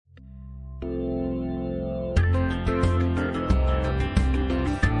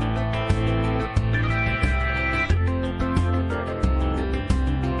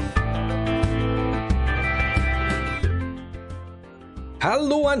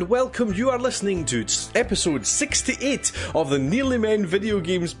Hello and welcome. You are listening to episode 68 of the Nearly Men Video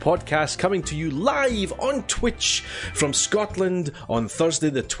Games podcast, coming to you live on Twitch from Scotland on Thursday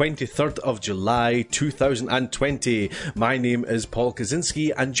the 23rd of July 2020. My name is Paul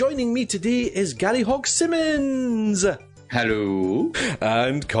Kaczynski and joining me today is Gary Hog Simmons. Hello.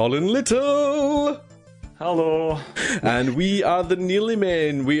 And Colin Little. Hello. And we are the Nearly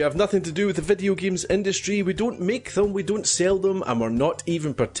Men. We have nothing to do with the video games industry. We don't make them, we don't sell them, and we're not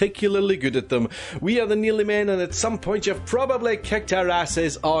even particularly good at them. We are the Nearly Men, and at some point you've probably kicked our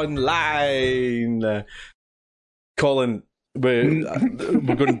asses online. Colin, we're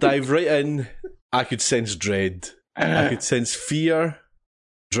going to dive right in. I could sense dread. I could sense fear,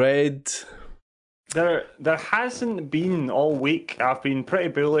 dread. There hasn't been all week. I've been pretty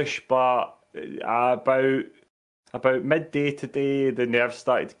bullish, but about midday today, the nerves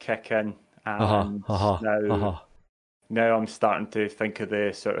started to kick in, and now I'm starting to think of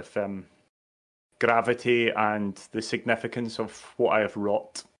the sort of gravity and the significance of what I have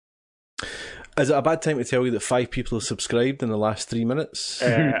wrought. Is it a bad time to tell you that 5 people have subscribed in the last 3 minutes?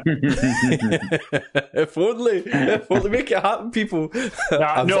 If only make it happen, people.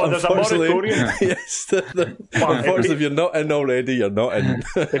 No, there's a moratorium. Yes, unfortunately, if you're not in already, you're not in.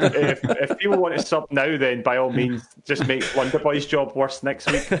 if people want to sub now, then by all means, just make Wonder Boy's job worse next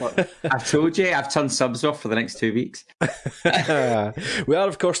week. But I've told you, I've turned subs off for the next 2 weeks. We are,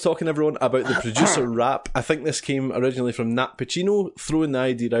 of course, talking, everyone, about the producer rap. I think this came originally from Nat Pacino, throwing the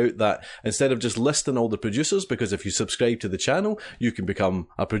idea out that instead of just listing all the producers, because if you subscribe to the channel, you can become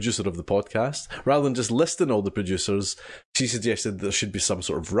a producer of the podcast, rather than just listing all the producers, she suggested there should be some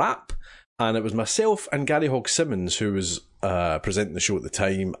sort of rap. And it was myself and Gary Hog Simmons who was presenting the show at the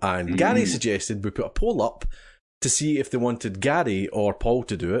time, and Gary suggested we put a poll up to see if they wanted Gary or Paul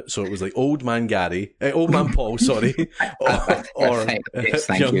to do it. So it was like Old Man Paul, sorry, or yes,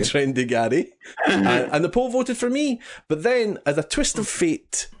 Young Trendy Gary. And the poll voted for me. But then, as a twist of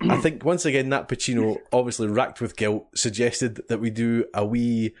fate, I think once again Nat Pacino, obviously racked with guilt, suggested that we do a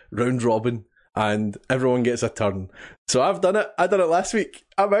wee round robin and everyone gets a turn. So I've done it. I done it last week.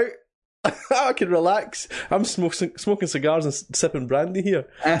 I'm out. I can relax. I'm smoking cigars and sipping brandy here.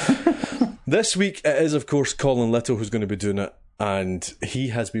 This week it is, of course, Colin Little who's going to be doing it, and he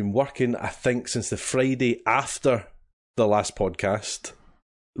has been working, I think, since the Friday after the last podcast,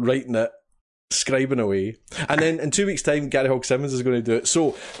 writing it, scribing away, and then in 2 weeks' time Gary Hog Simmons is going to do it.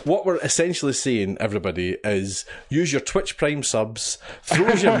 So what we're essentially saying, everybody, is use your Twitch Prime subs, throw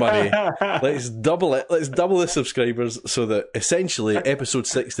us your money, let's double the subscribers, so that essentially episode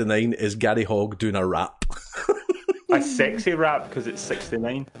 69 is Gary Hog doing a rap. a sexy rap, because it's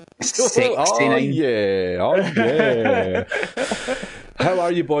 69. 69. Oh yeah. How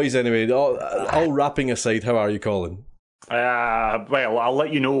are you boys anyway? All rapping aside, how are you, Colin? Well, I'll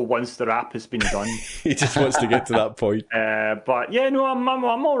let you know once the rap has been done. He just wants to get to that point. But yeah, no, I'm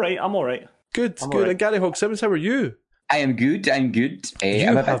all right. I'm all right. Good. All right. And Gary Hog Simmons, how are you? I am good. I'm a bit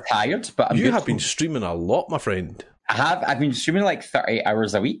tired, but I'm good. You have been streaming a lot, my friend. I have. I've been streaming like 30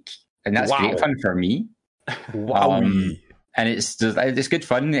 hours a week, and that's great fun for me. Wow. And it's good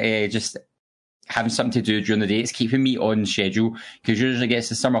fun. Just having something to do during the day. It's keeping me on schedule, because usually it gets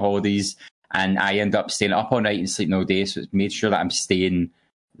the summer holidays and I end up staying up all night and sleeping all day. So it's made sure that I'm staying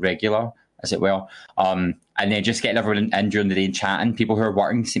regular, as it were. And then just getting everyone in during the day and chatting. People who are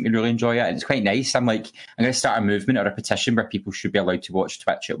working seem to really enjoy it, and it's quite nice. I'm going to start a movement or a petition where people should be allowed to watch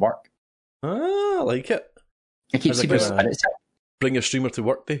Twitch at work. Ah, I like it. It keeps people spirits up. Bring your streamer to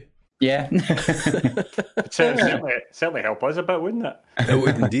work day. Yeah. certainly help us a bit, wouldn't it?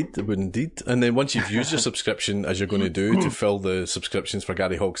 It would indeed. And then once you've used your subscription, as you're going to do, to fill the subscriptions for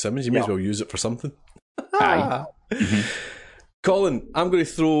Gary Hog Simmons, you may as well use it for something. Aye. Colin, I'm going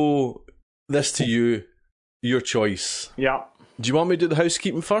to throw this to you, your choice. Yeah. Do you want me to do the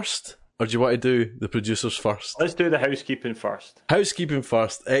housekeeping first? Or do you want to do the producers first? Let's do the housekeeping first. Housekeeping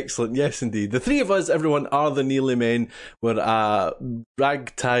first. Excellent. Yes, indeed. The three of us, everyone, are the Nearly Men. We're a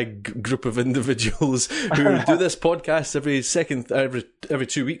ragtag group of individuals who do this podcast every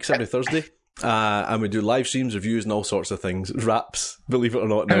 2 weeks, every Thursday. And we do live streams, reviews, and all sorts of things. Raps, believe it or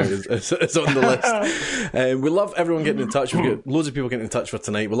not, now is on the list. We love everyone getting in touch. We've got loads of people getting in touch for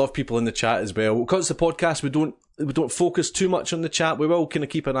tonight. We love people in the chat as well. Because it's a podcast, we don't focus too much on the chat. We will kind of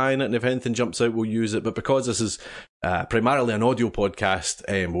keep an eye on it, and if anything jumps out, we'll use it. But because this is primarily an audio podcast,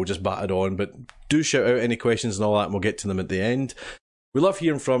 we'll just bat it on. But do shout out any questions and all that, and we'll get to them at the end. We love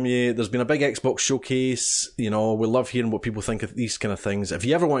hearing from you. There's been a big Xbox showcase. We love hearing what people think of these kind of things. If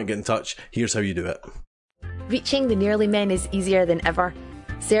you ever want to get in touch, here's how you do it. Reaching the Nearly Men is easier than ever.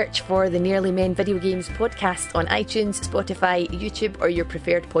 Search for the Nearly Men Video Games podcast on iTunes, Spotify, YouTube, or your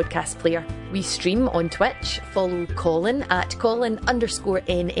preferred podcast player. We stream on Twitch. Follow Colin at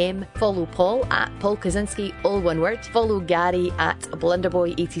Colin_NM. Follow Paul at Paul Kaczynski, all one word. Follow Gary at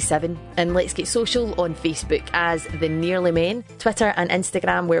Blunderboy87. And let's get social on Facebook as The Nearly Men, Twitter and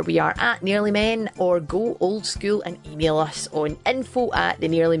Instagram where we are at Nearly Men, or go old school and email us on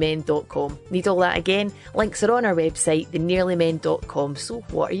info@thenearlymen.com. Need all that again? Links are on our website, thenearlymen.com. So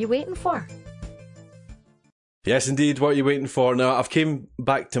what are you waiting for? Yes, indeed. What are you waiting for? Now, I've came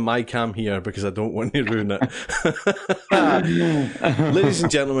back to my cam here because I don't want to ruin it. Ladies and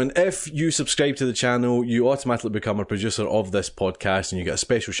gentlemen, if you subscribe to the channel, you automatically become a producer of this podcast and you get a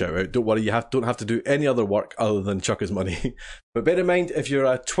special shout out. Don't worry, you don't have to do any other work other than chuck us money. But bear in mind, if you're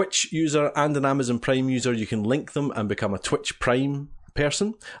a Twitch user and an Amazon Prime user, you can link them and become a Twitch Prime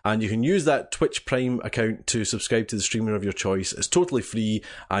person, and you can use that Twitch Prime account to subscribe to the streamer of your choice. It's totally free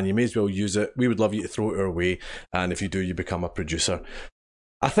and you may as well use it. We would love you to throw it our way, and if you do, you become a producer.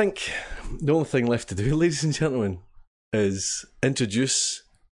 I think the only thing left to do, ladies and gentlemen, is introduce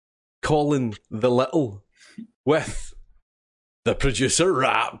Colin the Little with the producer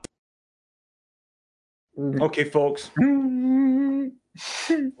rap. Okay, folks,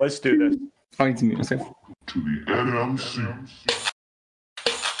 let's do this. I need to mute myself. To the NMC.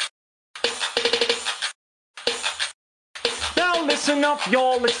 Now listen up,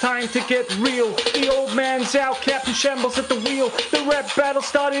 y'all, it's time to get real. The old man's out, Captain Shambles at the wheel. The rap battle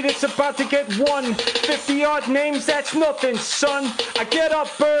started, it's about to get won. 50-odd names, that's nothing, son. I get up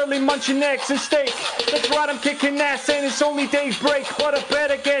early, munching eggs and steak. That's right, I'm kicking ass and it's only daybreak. But I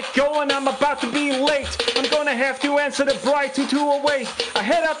better get going, I'm about to be late. I'm gonna have to answer the bride to away. I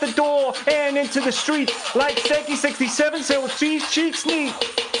head out the door and into the street. Like Seki 67, so with cheeks neat.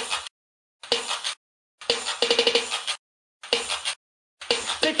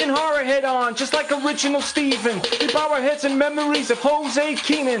 Taking horror head on, just like original Steven. We bow our heads in memories of Jose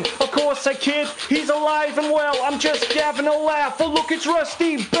Keenan. Of course I kid, he's alive and well. I'm just gavin' a laugh. Oh look, it's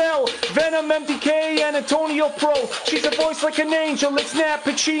Rusty Bell, Venom, MDK, and Antonio Pro. She's a voice like an angel, it's Nat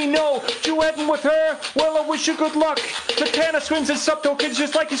Pacino. Duetting with her, well I wish you good luck. The Tana swims in sub-tokens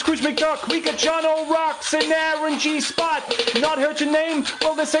just like his Scrooge McDuck. We got John O'Rocks and Aaron G. Spot. Not heard your name?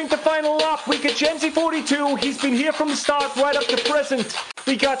 Well this ain't the final up. We got Genzy 42, he's been here from the start right up to present.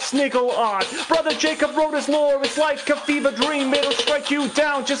 We got Sniggle Odd. Brother Jacob wrote his lore. It's like a fever dream. It'll strike you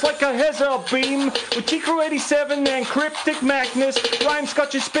down just like a Hezza beam. With Tikro 87 and Cryptic Magnus. Rhyme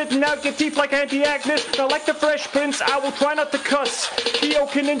scotch is spitting out your teeth like Auntie Agnes. Now like the Fresh Prince, I will try not to cuss.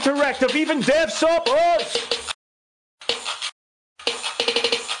 Keoken Interactive, even devs up us.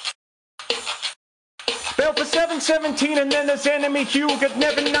 Bell for 717 and then there's Enemy Hugh. Got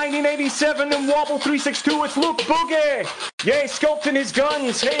Nevin 1987 and Wobble 362. It's Luke Boogie. Yay, sculpting his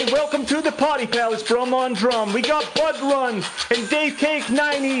guns. Hey, welcome to the party, pal. It's Brum on Drum. We got Bud Run and Dave Cake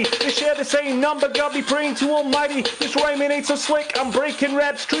 90. They share the same number. God be praying to Almighty. This rhyming ain't so slick. I'm breaking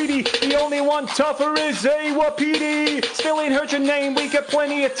rap's treaty. The only one tougher is AWAPD. Still ain't heard your name. We got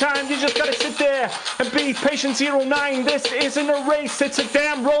plenty of time. You just gotta sit there and be patient 09. This isn't a race. It's a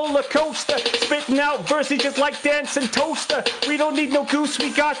damn roller coaster. Spitting out verses just like dancing toaster. We don't need no goose.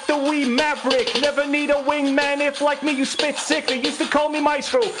 We got the wee Maverick. Never need a wingman. If like me you spit sick. They used to call me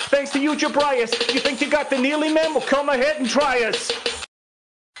Maestro. Thanks to you, Jabrias. You think you got the Nearly Men? Well, come ahead and try us.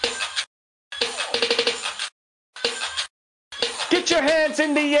 Get your hands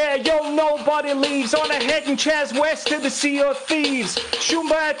in the air, yo, nobody leaves. On ahead and Chaz West to the Sea of Thieves.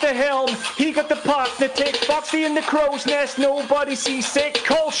 Shumba at the helm, he got the partner tick. Foxy in the crow's nest, nobody seasick.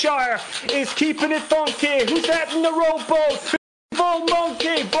 Colshire is keeping it funky. Who's that in the rowboat? Full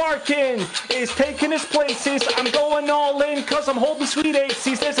monkey barking is taking his places. I'm going all in cause I'm holding sweet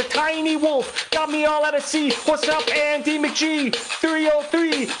aces. There's a tiny wolf, got me all out of sea. What's up, Andy McGee?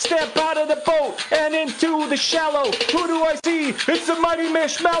 303, step out of the boat and into the shallow. Who do I see? It's the mighty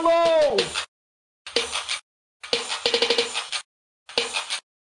Mishmallow.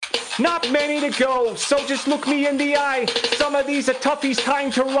 Not many to go, so just look me in the eye. Some of these are toughies,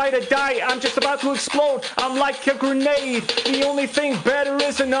 time to ride or die. I'm just about to explode, I'm like a grenade. The only thing better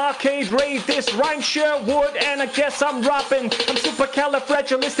is an arcade raid. This rhyme sure would, and I guess I'm robbing. I'm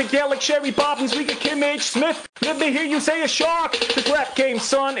supercalifragilistic, Sherry Bobbins. We got Kim H. Smith, let me hear you say a shark. This rap game,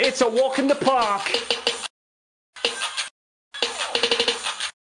 son, it's a walk in the park.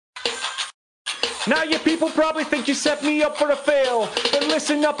 Now you people probably think you set me up for a fail, but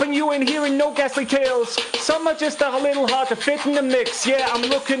listen up and you ain't hearing no ghastly tales. Some are just a little hard to fit in the mix. Yeah, I'm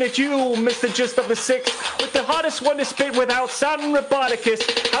looking at you, Mr. Just of the Six, with the hottest one to spit without sounding roboticus.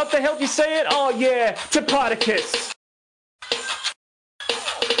 How the hell do you say it? Oh yeah, Topodicus.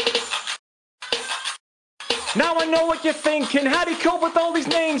 Now I know what you're thinking. How'd he cope with all these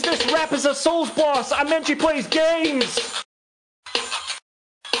names? This rapper's a Souls boss. I meant he plays games.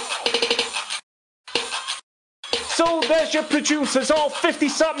 So there's your producers, all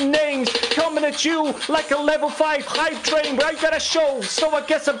 50-something names, coming at you like a level 5 hype train right at a show. So I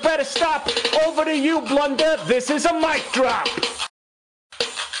guess I better stop. Over to you, Blunder. This is a mic drop.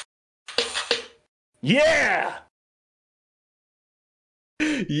 Yeah!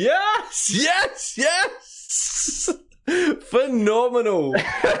 Yes! Phenomenal.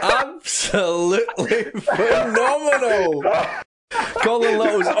 Absolutely phenomenal. Colin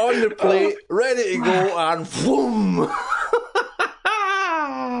Little's on the plate, ready to go, and boom!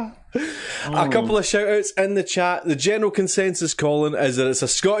 A couple of shout outs in the chat. The general consensus, Colin, is that it's a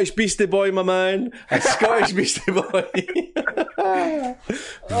Scottish Beastie Boy, my man. A Scottish Beastie Boy.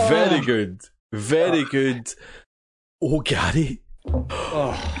 Very good. Very good. Oh, Gary.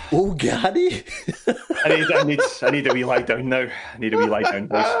 Oh, Gary. I need a wee lie down now. I need a wee lie down,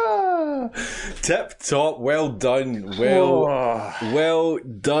 boys. Tip top, well done, well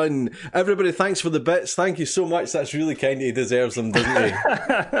done. Everybody, thanks for the bits. Thank you so much. That's really kind. He deserves them, doesn't he?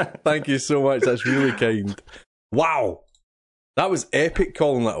 Thank you so much. That's really kind. Wow, that was epic,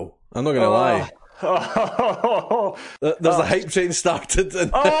 Colin Little. I'm not gonna lie. There's a hype train started.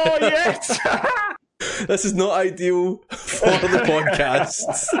 Oh yes. This is not ideal for the podcast.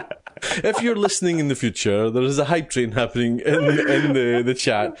 If you're listening in the future, there is a hype train happening in the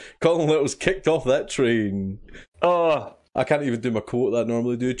chat. Colin Little's kicked off that train. Oh, I can't even do my quote that I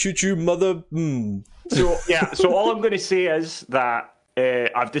normally do. Choo choo, mother. So all I'm going to say is that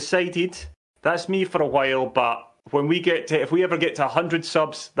I've decided that's me for a while, but when if we ever get to 100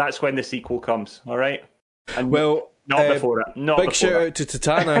 subs, that's when the sequel comes. All right. And not before it. Not big before shout out to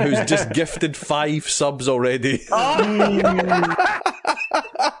Tatana, who's just gifted 5 subs already. Thank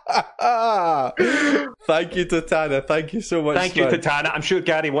you, Tatana. Thank you so much. Thank you, Tatana. I'm sure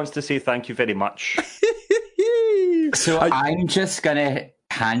Gary wants to say thank you very much. So I'm just going to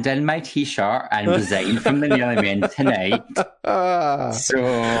hand in my t-shirt and resign from the Nearly Men tonight.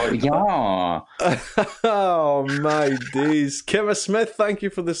 So, yeah. Oh, my days. Kevin Smith, thank you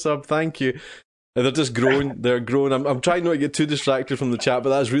for the sub. Thank you. They're just growing. They're growing. I'm trying not to get too distracted from the chat, but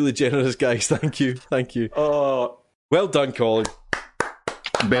that's really generous, guys. Thank you. Thank you. Well done, Colin.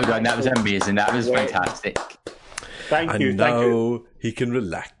 Well done. That was amazing. That was fantastic. Thank you. Now he can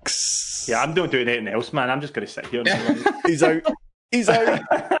relax. Yeah, I'm not doing anything else, man. I'm just going to sit here. He's out. He's out.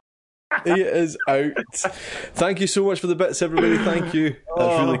 He is out. Thank you so much for the bits, everybody. Thank you.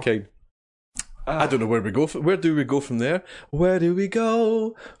 That's really kind. I don't know where we go. Where do we go from there? Where do we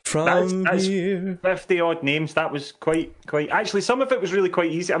go from here? 50 odd names. That was quite. Actually, some of it was really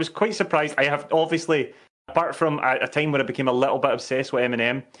quite easy. I was quite surprised. I have obviously, apart from a time when I became a little bit obsessed with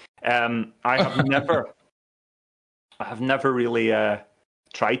Eminem, I have never really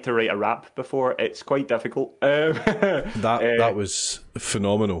tried to write a rap before. It's quite difficult. That was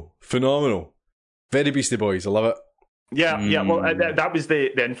phenomenal. Very Beastie Boys. I love it. Yeah. Well, that was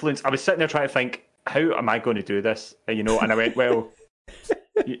the influence. I was sitting there trying to think, how am I going to do this? And I went, well,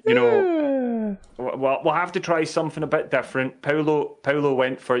 we'll have to try something a bit different. Paolo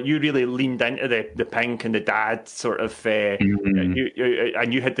went for, you really leaned into the Pink and the Dad sort of, and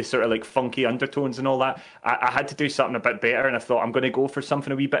you had the sort of like funky undertones and all that. I had to do something a bit better, and I thought I'm going to go for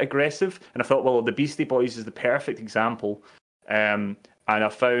something a wee bit aggressive. And I thought, well, the Beastie Boys is the perfect example. And I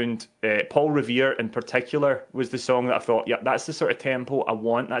found Paul Revere in particular was the song that I thought, yeah, that's the sort of tempo I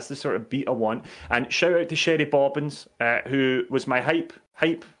want. That's the sort of beat I want. And shout out to Sherry Bobbins, who was my hype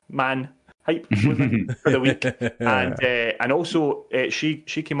man for the week. And also she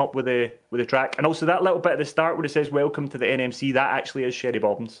came up with a track. And also that little bit at the start where it says "Welcome to the NMC," that actually is Sherry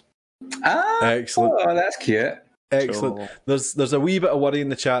Bobbins. Excellent. Oh, that's cute. Excellent. So, there's a wee bit of worry in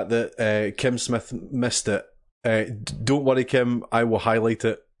the chat that Kim Smith missed it. Don't worry, Kim. I will highlight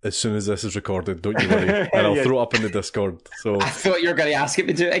it as soon as this is recorded. Don't you worry, and I'll throw it up in the Discord. So I thought you were going to ask him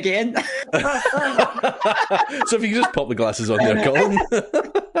to do it again. So if you can just pop the glasses on there, Colin.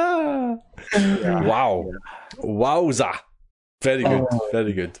 Wow, wowza! Very good,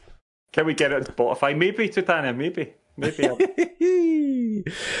 very good. Can we get it on Spotify? Maybe, Tutana. Maybe. Do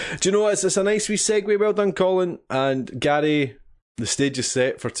you know what? It's a nice wee segue. Well done, Colin and Gary. The stage is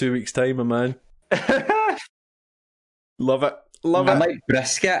set for 2 weeks' time, my man. Love it. I'm like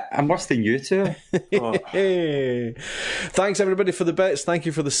brisket. I'm worse than you two. Thanks everybody for the bits. Thank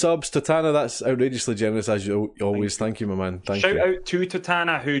you for the subs. Tatana, that's outrageously generous as you always. Thank you, my man. Shout out to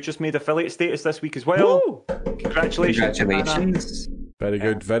Tatana, who just made affiliate status this week as well. Woo! Congratulations. Very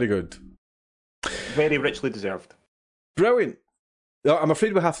good. Very good. Very richly deserved. Brilliant. I'm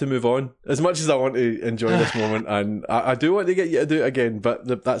afraid we have to move on. As much as I want to enjoy this moment, and I do want to get you to do it again,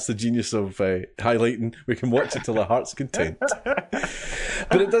 but that's the genius of highlighting. We can watch it till our heart's content.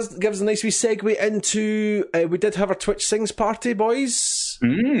 But it does give us a nice wee segue into. We did have our Twitch Sings party, boys.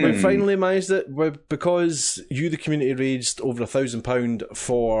 We finally managed it because you, the community, raised over £1,000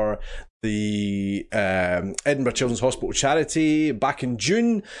 for the Edinburgh Children's Hospital charity back in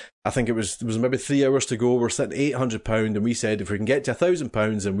June. I think there was maybe 3 hours to go. We're sitting at £800, and we said if we can get to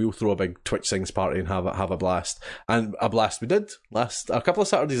 £1,000, then we'll throw a big Twitch Sings party and have a blast. And a blast we did a couple of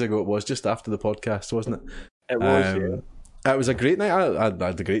Saturdays ago. It was just after the podcast, wasn't it? It was. Yeah. It was a great night. I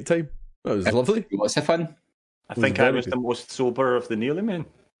had a great time. It was lovely. Lots of fun. I think I was the most sober of the Nearly Men.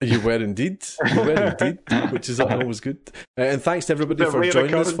 You were indeed, which is always good. And thanks to everybody for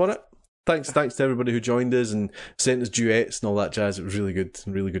joining us for it. Thanks to everybody who joined us and sent us duets and all that jazz. It was really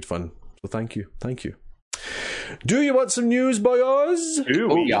good fun. So thank you. Do you want some news, boys?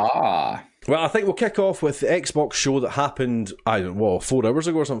 Oh yeah. Well, I think we'll kick off with the Xbox show that happened, 4 hours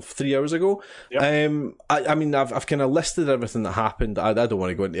ago or something, 3 hours ago. Yep. I mean, I've kind of listed everything that happened. I don't want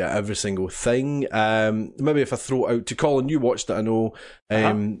to go into every single thing. Maybe if I throw it out to Colin, you watched it, I know.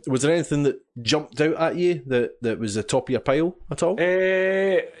 Was there anything that jumped out at you that was the top of your pile at all?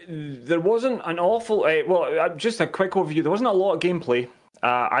 There wasn't an awful... just a quick overview. There wasn't a lot of gameplay.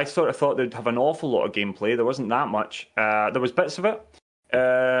 I sort of thought they'd have an awful lot of gameplay. There wasn't that much. There was bits of it.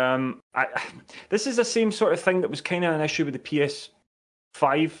 This is the same sort of thing that was kind of an issue with the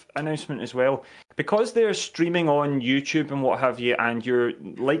PS5 announcement as well. Because they're streaming on YouTube and what have you, and you're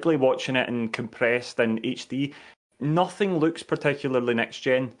likely watching it in compressed and HD, nothing looks particularly next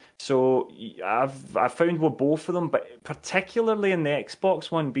gen. So I've found with both of them, but particularly in the Xbox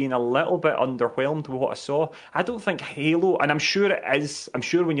one, being a little bit underwhelmed with what I saw. I don't think Halo, and I'm sure it is, I'm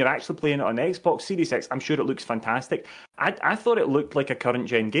sure when you're actually playing it on the Xbox Series X, I'm sure it looks fantastic. I thought it looked like a current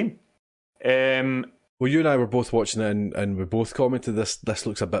gen game. Well, you and I were both watching it, and we both commented this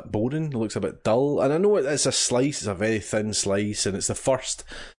looks a bit boring, it looks a bit dull. And I know it's a slice, it's a very thin slice, and it's the first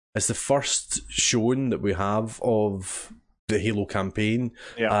showing that we have of the Halo campaign.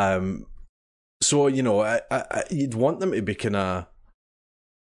 Yeah. So, you'd want them to be kind of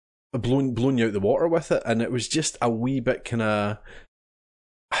blowing you out the water with it, and it was just a wee bit kind of,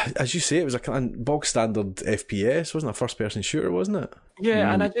 as you say, it was a kind of bog standard FPS, wasn't it? A first person shooter, wasn't it?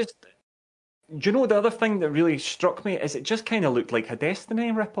 Yeah, and do you know the other thing that really struck me is it just kind of looked like a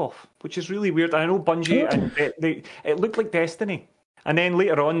Destiny ripoff, which is really weird. I know Bungie, and it looked like Destiny. And then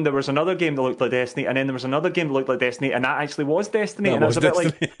later on, there was another game that looked like Destiny, and then there was another game that looked like Destiny, and that actually was Destiny. And I was a bit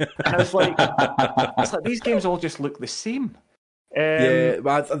like, and I was like, it's like these games all just look the same.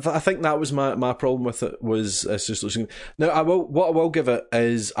 I think that was my problem with it. Was it's just looking. Now, what I will give it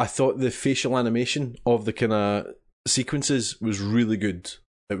is I thought the facial animation of the kind of sequences was really good.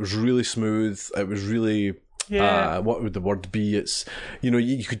 It was really smooth. It was really. Yeah. What would the word be? It's,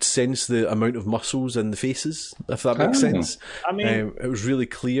 you could sense the amount of muscles in the faces, if that makes sense. I mean, it was really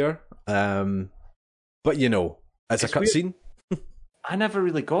clear. But it's a cutscene. I never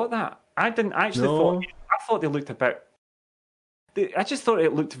really got that. I didn't actually I thought they looked a bit. I just thought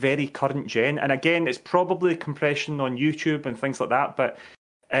it looked very current gen. And again, it's probably compression on YouTube and things like that. But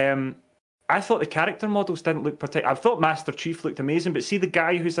I thought the character models didn't look particular. I thought Master Chief looked amazing, but see the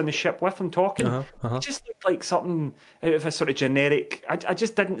guy who's in the ship with him talking, it just looked like something out of a sort of generic. I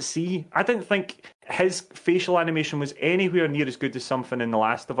just didn't see. I didn't think his facial animation was anywhere near as good as something in The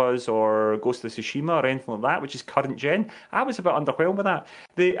Last of Us or Ghost of Tsushima or anything like that, which is current gen. I was a bit underwhelmed with that.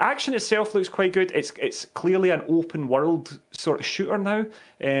 The action itself looks quite good. It's clearly an open world sort of shooter now.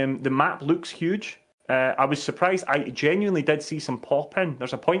 The map looks huge. I was surprised. I genuinely did see some pop in.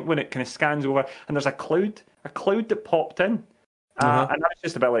 There's a point when it kind of scans over, and there's a cloud that popped in, and I was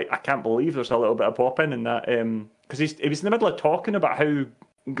just a bit like, I can't believe there's a little bit of pop in that, because he was in the middle of talking about how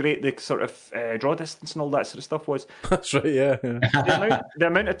great the sort of draw distance and all that sort of stuff was. That's right, yeah. The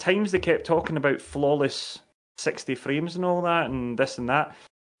amount of times they kept talking about flawless 60 frames and all that, and this and that.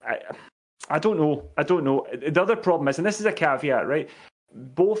 I don't know. The other problem is, and this is a caveat, right?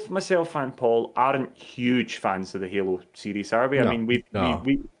 Both myself and Paul aren't huge fans of the Halo series, are we? No, I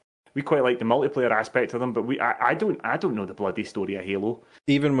mean, we quite like the multiplayer aspect of them, but I don't know the bloody story of Halo.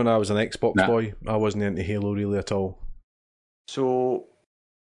 Even when I was an Xbox boy, I wasn't into Halo really at all. So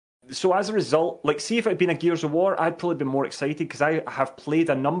as a result, see if it had been a Gears of War, I'd probably been more excited because I have played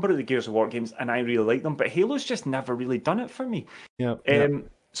a number of the Gears of War games and I really like them, but Halo's just never really done it for me. Yeah.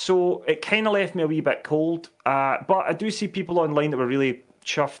 So it kind of left me a wee bit cold, but I do see people online that were really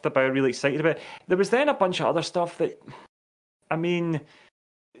chuffed about, really excited about it. There was then a bunch of other stuff that, I mean,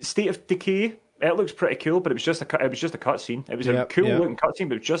 State of Decay It looks pretty cool, but it was just a cutscene. It was a cool looking cutscene,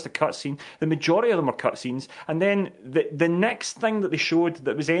 but it was just a cutscene. The majority of them were cutscenes, and then the next thing that they showed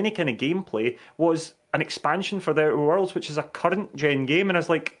that was any kind of gameplay was an expansion for the Outer Worlds, which is a current gen game, and I was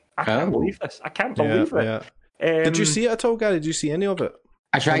like, I can't believe this. I can't believe it. Yeah. Did you see it at all, Gary? Did you see any of it?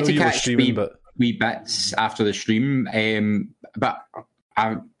 I tried to catch wee bits after the stream, but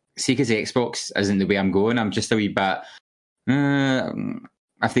see, because Xbox isn't the way I'm going, I'm just a wee bit.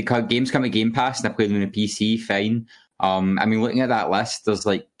 If games come to Game Pass and I play them on a PC, fine. I mean, looking at that list, there's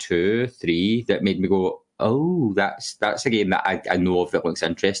like 2, 3 that made me go, "Oh, that's a game that I know of that looks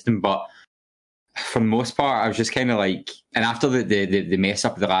interesting." But for the most part, I was just kind of like, and after the mess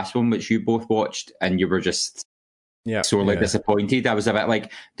up of the last one, which you both watched, and you were just sorely disappointed, I was a bit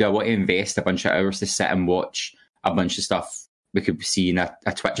like, do I want to invest a bunch of hours to sit and watch a bunch of stuff we could see in a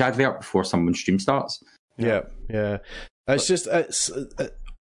Twitch advert before someone's stream starts? Yeah. It's just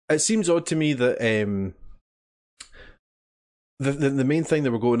it seems odd to me that the main thing they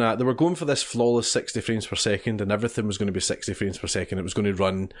were going for this flawless 60 frames per second, and everything was going to be 60 frames per second. It was going to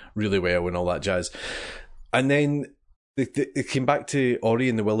run really well and all that jazz. And then they came back to Ori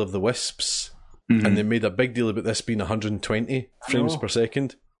and the Will of the Wisps, and they made a big deal about this being 120 frames per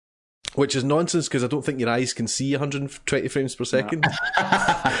second. Which is nonsense, because I don't think your eyes can see 120 frames per second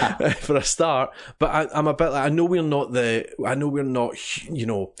for a start. But I'm a bit like, I know we're not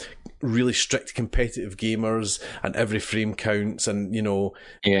really strict competitive gamers and every frame counts, and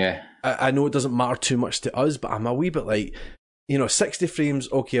I know it doesn't matter too much to us, but I'm a wee bit like, 60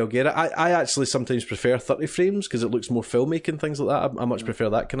 frames, okay, I'll get it. I actually sometimes prefer 30 frames because it looks more filmmaking, things like that. I much prefer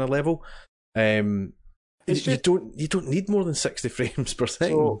that kind of level. You don't need more than 60 frames per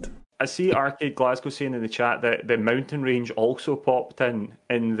second. So, I see Arcade Glasgow saying in the chat that the mountain range also popped in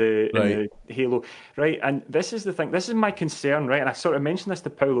the Halo, right? And this is the thing. This is my concern, right? And I sort of mentioned this to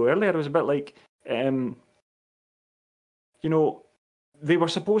Paulo earlier. I was a bit like, they were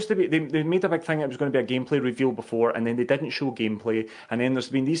supposed to be. They made a big thing that it was going to be a gameplay reveal before, and then they didn't show gameplay. And then there's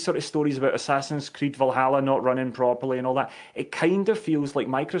been these sort of stories about Assassin's Creed Valhalla not running properly and all that. It kind of feels like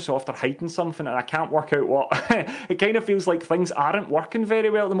Microsoft are hiding something, and I can't work out what. It kind of feels like things aren't working very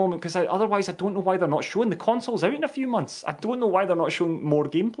well at the moment, because otherwise I don't know why they're not showing. The console's out in a few months. I don't know why they're not showing more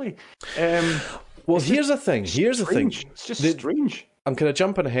gameplay. Here's the thing. It's just strange. I'm kind of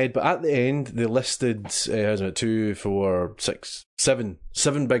jumping ahead, but at the end they listed 2, 4, 6, 7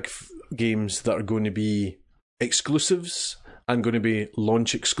 big games that are going to be exclusives and going to be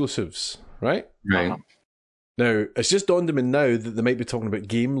launch exclusives, right? Right. Now, it's just dawned on me now that they might be talking about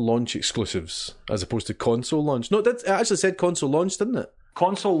game launch exclusives as opposed to console launch. No, it actually said console launch, didn't it?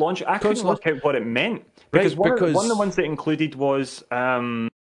 Console launch? I couldn't work out what it meant. Because one of the ones that included was...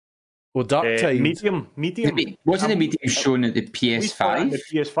 Darktide. Medium. Wasn't the Medium shown at the PS5? The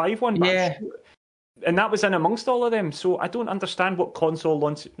PS5 one, yeah. And that was in amongst all of them, so I don't understand what console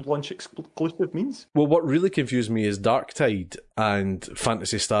launch exclusive means. Well, what really confused me is Darktide and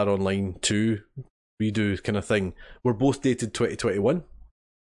Phantasy Star Online 2 redo kind of thing were both dated 2021.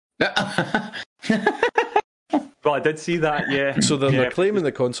 Well, I did see that, yeah. So they're claiming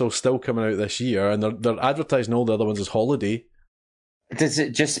the console's still coming out this year, and they're advertising all the other ones as holiday. Does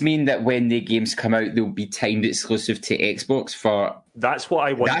it just mean that when the games come out, they'll be timed exclusive to Xbox for? That's what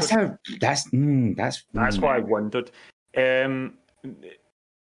I wondered. That's what I wondered. I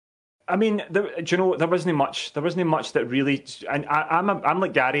mean, there wasn't much. There wasn't much that really. And I'm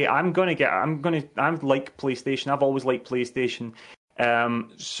like Gary. I'm like PlayStation. I've always liked PlayStation.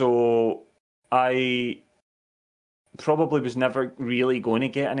 So I probably was never really going to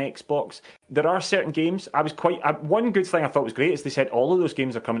get an Xbox. There are certain games one good thing I thought was great is they said all of those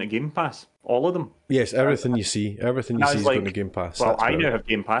games are coming to Game Pass. All of them. Yes, everything you see is going to Game Pass. Well, I now have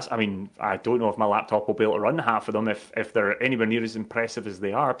Game Pass. I mean, I don't know if my laptop will be able to run half of them if they're anywhere near as impressive as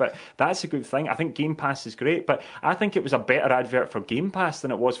they are, but that's a good thing. I think Game Pass is great, but I think it was a better advert for Game Pass than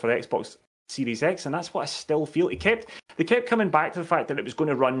it was for Xbox Series X, and that's what I still feel. They kept coming back to the fact that it was going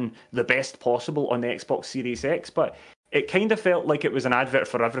to run the best possible on the Xbox Series X, but it kind of felt like it was an advert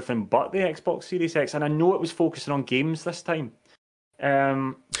for everything but the Xbox Series X, and I know it was focusing on games this time.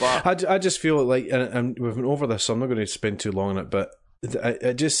 But I just feel like, and we've been over this, so I'm not going to spend too long on it, but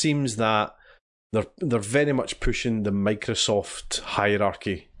it just seems that they're very much pushing the Microsoft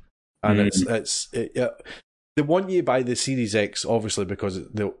hierarchy, and they want you to buy the Series X, obviously, because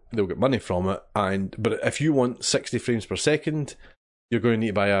they'll get money from it. But if you want 60 frames per second, you're going to need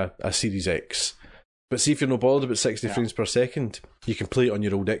to buy a Series X. But see, if you're not bothered about 60 frames per second, you can play it on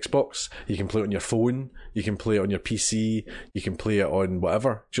your old Xbox, you can play it on your phone, you can play it on your PC, you can play it on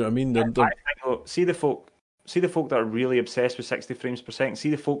whatever. Do you know what I mean? I know. See the folk see the folk that are really obsessed with 60 frames per second. See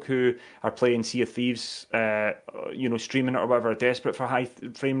the folk who are playing Sea of Thieves, streaming it or whatever, are desperate for high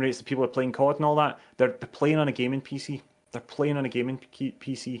frame rates. The people are playing COD and all that. They're playing on a gaming PC. They're playing on a gaming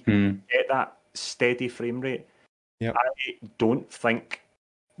PC. Get that steady frame rate. Yep. I don't think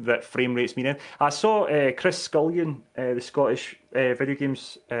that frame rates mean anything. I saw Chris Scullion, the Scottish video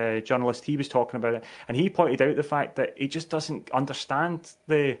games journalist, he was talking about it, and he pointed out the fact that he just doesn't understand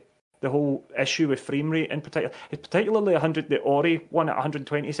the whole issue with frame rate in particular. Particularly the Ori one at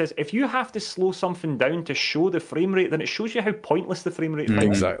 120, he says, if you have to slow something down to show the frame rate, then it shows you how pointless the frame rate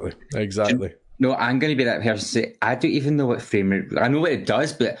is. Exactly. No, I'm going to be that person to say, I don't even know what frame rate... I know what it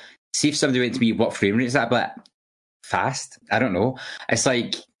does, but see if somebody went to me, what frame rate is that? But fast? I don't know. It's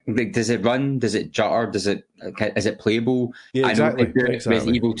like, does it run? Does it jutter? Is it playable? Yeah, exactly. I know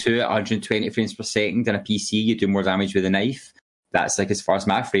Resident Evil 2 at 120 frames per second on a PC, you do more damage with a knife. That's like as far as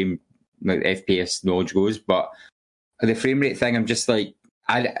my frame FPS knowledge goes. But the frame rate thing, I'm just like,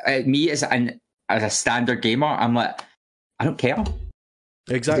 me as a standard gamer, I'm like, I don't care.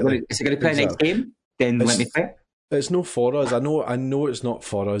 Exactly. Is it going to play a nice game? Then let me play it. It's not for us. I know it's not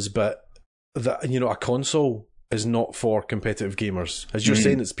for us, but a console is not for competitive gamers. As you're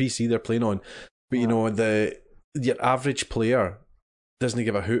saying, it's PC they're playing on, but your average player doesn't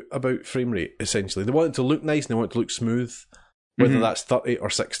give a hoot about frame rate. Essentially, they want it to look nice and they want it to look smooth, whether that's 30 or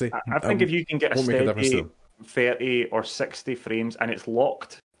 60. I think if you can get a steady 30 or 60 frames and it's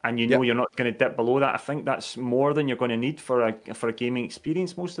locked, and you're not going to dip below that, I think that's more than you're going to need for a gaming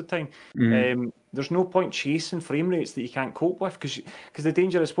experience most of the time. There's no point chasing frame rates that you can't cope with, because the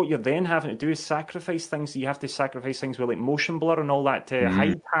danger is what you're then having to do is sacrifice things. You have to sacrifice things with like motion blur and all that to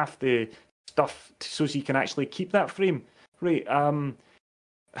hide half the stuff so you can actually keep that frame rate. I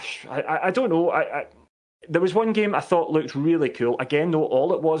don't know. There was one game I thought looked really cool. Again, though,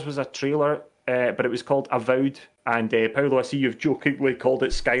 all it was a trailer, but it was called Avowed. And Paolo, I see you've jokingly called it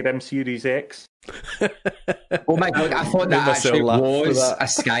Skyrim Series X. Oh my god, I thought that actually was a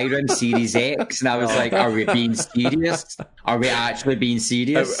Skyrim Series X, and I was like, are we being serious? Are we actually being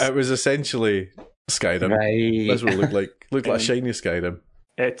serious? It was essentially Skyrim. Right. That's what it looked like. Looked like a shiny Skyrim.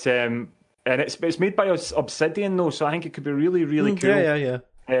 And it's made by Obsidian though, so I think it could be really, really cool. Yeah.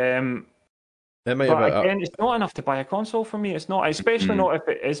 But again, it's not enough to buy a console for me. It's not, especially not if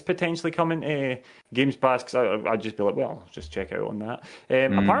it is potentially coming to Games Pass, because I'd just be like, well, just check out on that.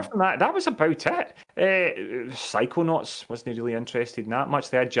 Apart from that was about it. Psychonauts wasn't really interested in that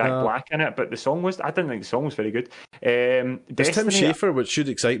much. They had Jack Black in it, but I didn't think the song was very good. It's Tim Schafer, which should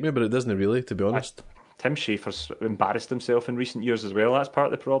excite me, but it doesn't really, to be honest. Tim Schafer's embarrassed himself in recent years as well. That's part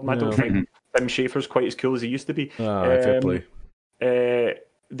of the problem. I don't think Tim Schafer's quite as cool as he used to be. Fair play.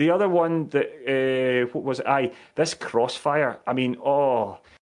 The other one that what was it? This Crossfire. I mean, do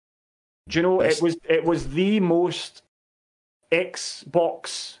you know it was the most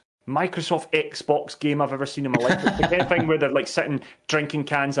Microsoft Xbox game I've ever seen in my life. It's the kind of thing where they're like sitting drinking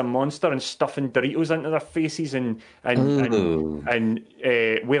cans of Monster and stuffing Doritos into their faces and wearing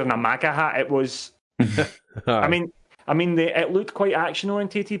a MAGA hat. It was. I mean, it looked quite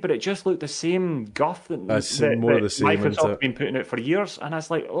action-orientated, but it just looked the same guff that Microsoft have been putting out for years. And I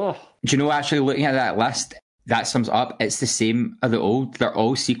was like, oh. Do you know, actually, looking at that list, that sums up, it's the same as the old. They're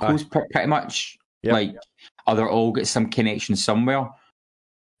all sequels, pretty much. Yep. Like, they're all got some connection somewhere.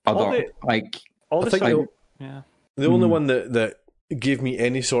 The only one that gave me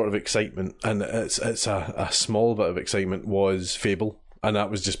any sort of excitement, and it's a small bit of excitement, was Fable. And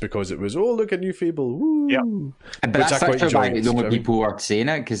that was just because it was, look at new Fable. Woo! Yeah. But that's actually why the more people are saying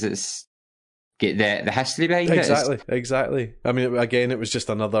it, because it's get the history behind it. Exactly. I mean, again, it was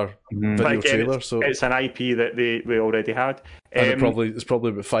just another video trailer. So it's an IP that we already had. And it's probably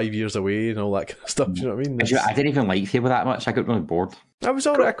about 5 years away and all that kind of stuff. Do you know what I mean? I didn't even like Fable that much. I got really bored. I was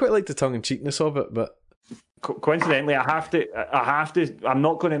alright. I quite liked the tongue-in-cheekness of it, but... Coincidentally, I have to. I'm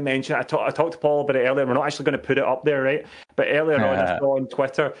not going to mention. I talked to Paul about it earlier. We're not actually going to put it up there, right? But earlier on, I saw on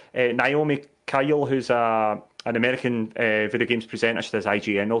Twitter, Naomi Kyle, who's an American video games presenter. She does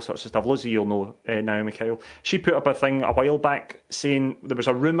IGN, all sorts of stuff. Loads of you'll know Naomi Kyle. She put up a thing a while back saying there was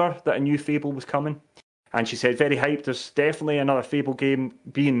a rumor that a new Fable was coming. And she said, very hyped, there's definitely another Fable game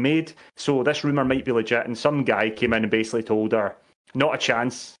being made. So this rumor might be legit. And some guy came in and basically told her, not a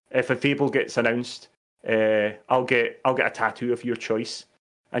chance. If a Fable gets announced, I'll get a tattoo of your choice.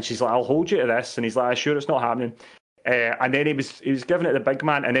 And she's like, I'll hold you to this. And he's like, sure, it's not happening. And then he was giving it the big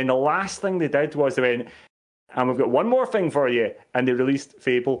man. And then the last thing they did was they went, and we've got one more thing for you. And they released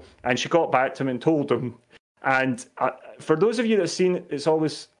Fable. And she got back to him and told him. And for those of you that have seen It's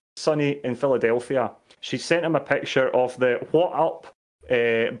Always Sunny in Philadelphia, she sent him a picture of the What Up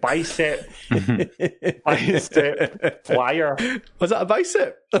bicep flyer. Was that a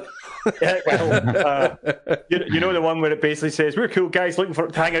bicep? Yeah, well, you know the one where it basically says, we're cool guys looking to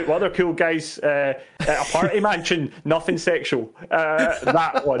hang out with other cool guys at a party mansion, nothing sexual.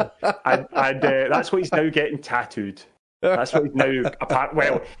 That one. And that's what he's now getting tattooed. That's what he's now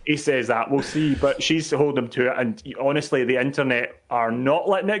well, he says that, we'll see, but she's holding him to it, and honestly the internet are not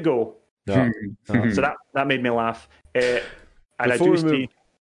letting it go. No. So that made me laugh. And Before I do see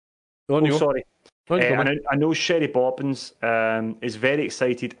sorry. And I know Sherry Bobbins is very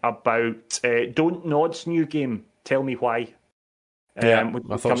excited about Don't Nod's new game, Tell Me Why. I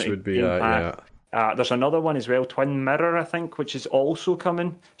thought she would be. There's another one as well, Twin Mirror, I think, which is also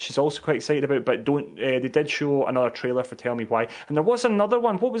coming. She's also quite excited about, but they did show another trailer for Tell Me Why. And there was another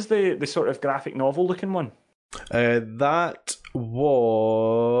one. What was the sort of graphic novel looking one? That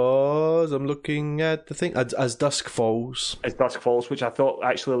was, I'm looking at the thing, As Dusk Falls. As Dusk Falls, which I thought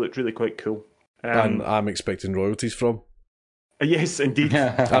actually looked really quite cool. And I'm expecting royalties from. Yes, indeed.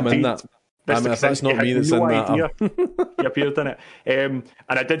 I'm in that. If that's not me that's in that. He appeared in it. And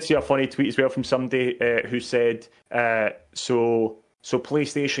I did see a funny tweet as well from somebody who said, so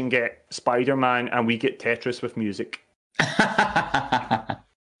PlayStation get Spider-Man and we get Tetris with music.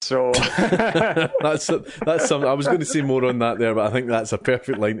 So that's something. I was going to say more on that there, but I think that's a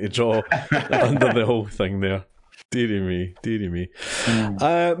perfect line to draw under the whole thing there. Deary me.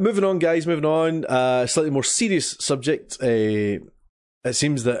 Moving on, guys. Slightly more serious subject. It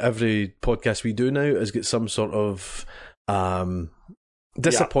seems that every podcast we do now has got some sort of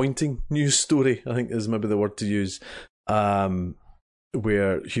disappointing news story, I think is maybe the word to use,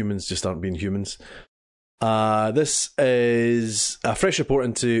 where humans just aren't being humans. This is a fresh report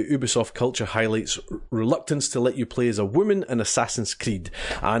into Ubisoft culture highlights reluctance to let you play as a woman in Assassin's Creed,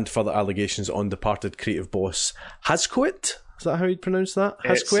 and further allegations on departed creative boss Hasquet. Is that how you'd pronounce that?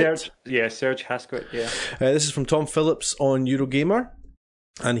 Hasquet? Serge Hasquet, yeah. This is from Tom Phillips on Eurogamer.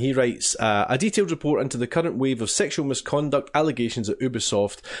 And he writes, a detailed report into the current wave of sexual misconduct allegations at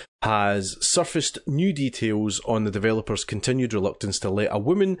Ubisoft has surfaced new details on the developer's continued reluctance to let a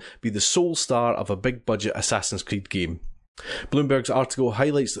woman be the sole star of a big-budget Assassin's Creed game. Bloomberg's article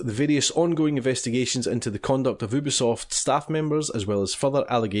highlights that the various ongoing investigations into the conduct of Ubisoft staff members, as well as further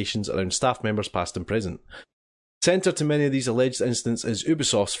allegations around staff members past and present. Centre to many of these alleged incidents is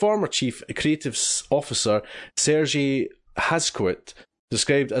Ubisoft's former chief creative officer, Serge Hasquet,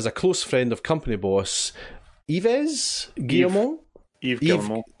 described as a close friend of company boss Yves Guillemot, who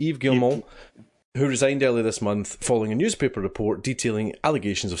resigned earlier this month following a newspaper report detailing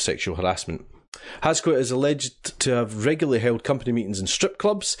allegations of sexual harassment. Hasquet is alleged to have regularly held company meetings in strip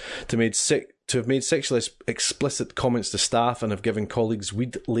clubs, to have made sexually explicit comments to staff, and have given colleagues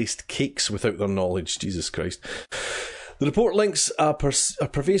weed-laced cakes without their knowledge. Jesus Christ. The report links a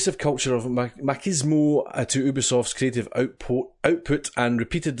pervasive culture of machismo to Ubisoft's creative output and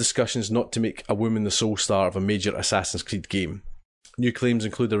repeated discussions not to make a woman the sole star of a major Assassin's Creed game. New claims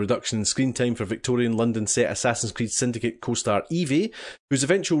include a reduction in screen time for Victorian London set Assassin's Creed Syndicate co-star Evie, whose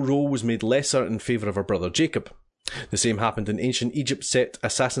eventual role was made lesser in favour of her brother Jacob. The same happened in ancient Egypt set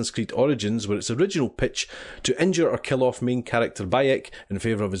Assassin's Creed Origins, where its original pitch to injure or kill off main character Bayek in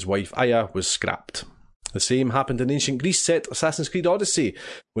favour of his wife Aya was scrapped. The same happened in ancient Greece set Assassin's Creed Odyssey,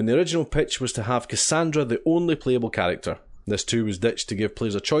 when the original pitch was to have Cassandra the only playable character. This too was ditched to give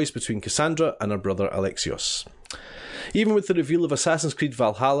players a choice between Cassandra and her brother Alexios. Even with the reveal of Assassin's Creed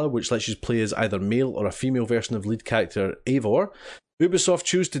Valhalla, which lets you play as either male or a female version of lead character Eivor, Ubisoft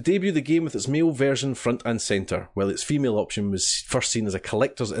chose to debut the game with its male version front and centre, while its female option was first seen as a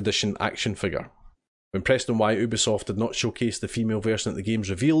collector's edition action figure. When pressed on why Ubisoft did not showcase the female version at the game's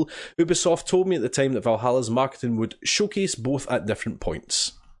reveal, Ubisoft told me at the time that Valhalla's marketing would showcase both at different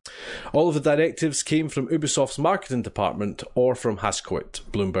points. All of the directives came from Ubisoft's marketing department or from Hasquet,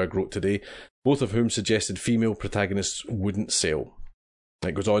 Bloomberg wrote today, both of whom suggested female protagonists wouldn't sell.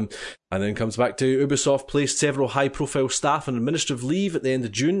 It goes on, and then comes back to Ubisoft placed several high-profile staff on administrative leave at the end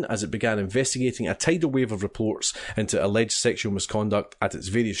of June as it began investigating a tidal wave of reports into alleged sexual misconduct at its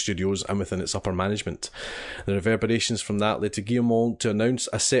various studios and within its upper management. The reverberations from that led to Guillemot to announce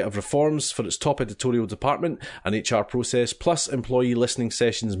a set of reforms for its top editorial department, an HR process, plus employee listening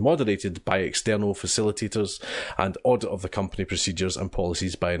sessions moderated by external facilitators, and audit of the company procedures and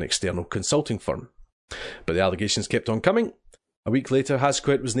policies by an external consulting firm. But the allegations kept on coming. A week later,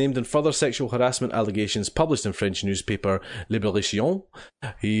 Hasquet was named in further sexual harassment allegations published in French newspaper Libération.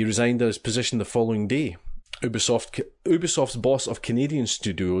 He resigned his position the following day. Ubisoft's boss of Canadian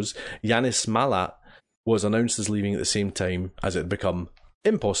studios, Yanis Malat, was announced as leaving at the same time as it had become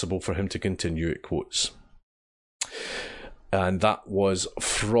impossible for him to continue, it quotes. and that was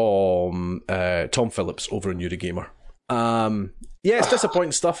from Tom Phillips over on Eurogamer. Yeah, it's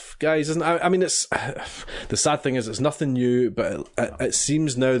disappointing stuff, guys, isn't it? I mean, it's the sad thing is it's nothing new, but it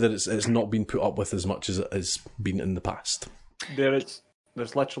seems now that it's not been put up with as much as it has been in the past.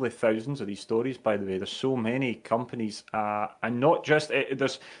 There's literally thousands of these stories, by the way. There's so many companies, and not just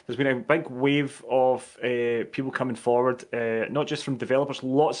there's been a big wave of people coming forward, not just from developers.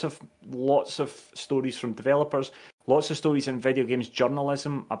 Lots of stories from developers, lots of stories in video games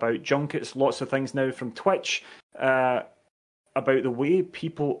journalism about junkets, lots of things now from Twitch about the way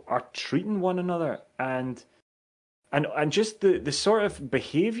people are treating one another and just the sort of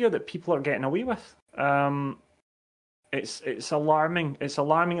behaviour that people are getting away with. It's alarming. It's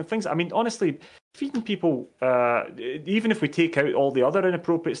alarming, and things. I mean, honestly, feeding people. Even if we take out all the other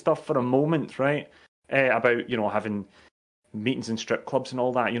inappropriate stuff for a moment, right? About having meetings in strip clubs and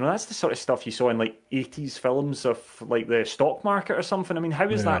all that. That's the sort of stuff you saw in like 80s films of like the stock market or something. I mean, how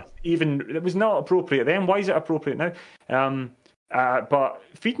is that even? It was not appropriate then. Why is it appropriate now? But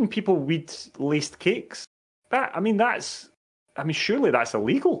feeding people weed-laced cakes. Surely that's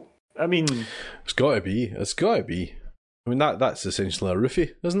illegal. I mean, it's got to be. It's got to be. I mean, that's essentially a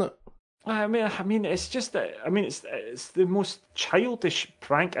roofie, isn't it? I mean, it's just that. I mean, it's the most childish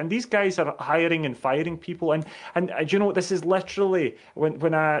prank, and these guys are hiring and firing people. And you know, this is literally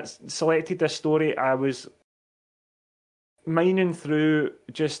when I selected this story, I was mining through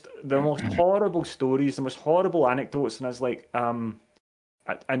just the most horrible stories, the most horrible anecdotes, and I was like,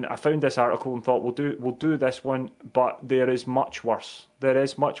 and I found this article and thought, we'll do this one, but there is much worse. There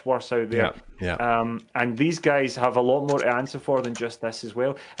is much worse out there. Yeah. And these guys have a lot more to answer for than just this as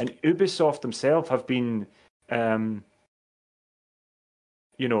well. And Ubisoft themselves have been,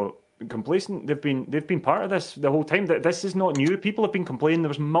 complacent. They've been part of this the whole time. That this is not new. People have been complaining. There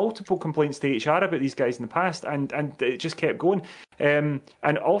was multiple complaints to HR about these guys in the past, and it just kept going. And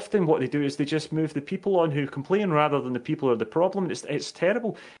often what they do is they just move the people on who complain rather than the people who are the problem. It's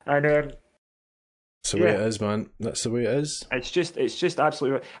terrible. And that's the way it is, man. That's the way it is. It's just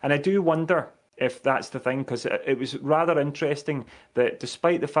absolutely right. And I do wonder if that's the thing, because it was rather interesting that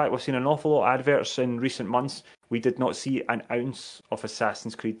despite the fact we've seen an awful lot of adverts in recent months, we did not see an ounce of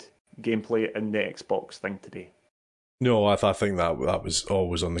Assassin's Creed gameplay in the Xbox thing today. No, I think that was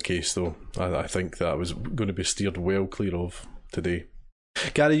always on the case, though. I think that was going to be steered well clear of today.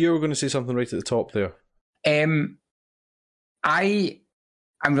 Gary, you were going to say something right at the top there. I'm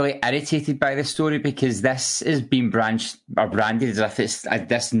really irritated by this story because this is being branded as if it's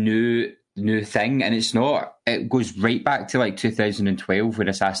this new thing, and it's not. It goes right back to like 2012 when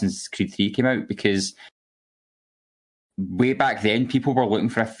Assassin's Creed 3 came out, because way back then people were looking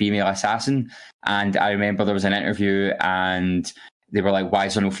for a female assassin, and I remember there was an interview and they were like, why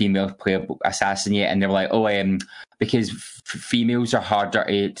is there no female playable assassin yet? And they were like, because females are harder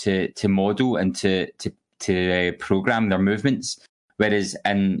to model and to program their movements, whereas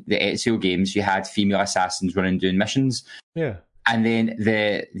in the Ezio games you had female assassins running doing missions. Yeah. And then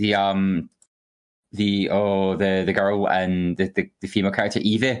the girl and the female character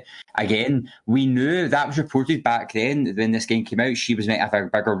Eve, again, we knew that was reported back then when this game came out. She was meant to have a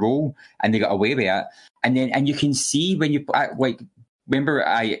bigger role, and they got away with it. And you can see when you remember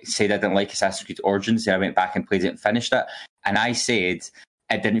I said I didn't like Assassin's Creed Origins, and I went back and played it and finished it, and I said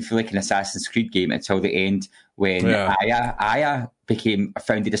it didn't feel like an Assassin's Creed game until the end when Aya became a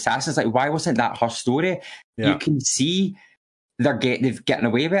founded assassin. It's like, why wasn't that her story? Yeah. You can see they've gotten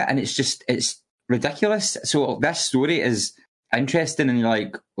away with it, and it's ridiculous. So this story is interesting, and you're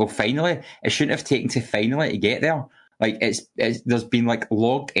like, well, finally, it shouldn't have taken to finally to get there. Like it's there's been like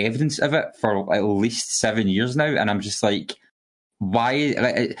logged evidence of it for at least 7 years now, and I'm just like, why?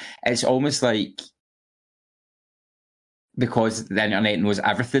 Like, it's almost like because the internet knows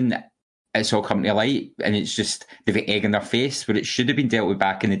everything, it's all come to light, and it's just they've got egg in their face where it should have been dealt with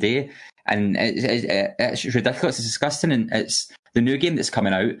back in the day, and it's ridiculous. It's disgusting, and it's the new game that's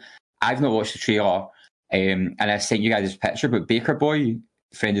coming out. I've not watched the trailer, and I sent you guys this picture, but Baker Boy,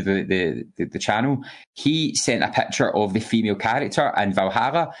 friend of the channel, he sent a picture of the female character in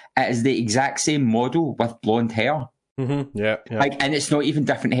Valhalla. It is the exact same model with blonde hair. Mm-hmm. Yeah. And it's not even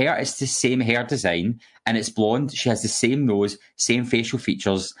different hair, it's the same hair design, and it's blonde. She has the same nose, same facial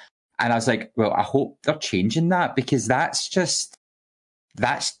features. And I was like, well, I hope they're changing that, because that's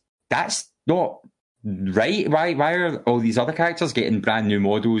not right. Why are all these other characters getting brand new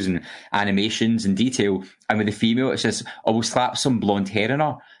models and animations and detail, and with the female it's just, we'll slap some blonde hair in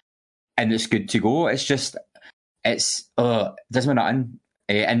her and it's good to go? It doesn't mean nothing.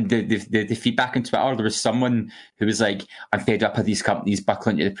 And the feedback on Twitter, there was someone who was like, I'm fed up of these companies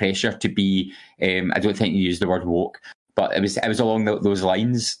buckling to the pressure to be, I don't think you use the word woke, but it was along those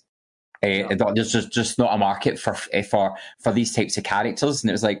lines. There's just not a market for these types of characters, and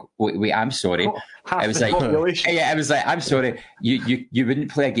it was like, wait, I'm sorry. I was like, I'm sorry, you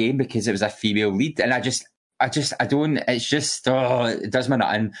wouldn't play a game because it was a female lead, and I don't. It's just it does my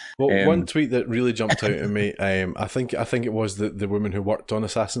nutting. Well, one tweet that really jumped out at me, I think it was the woman who worked on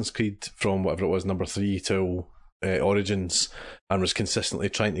Assassin's Creed from whatever it was, number 3 till Origins, and was consistently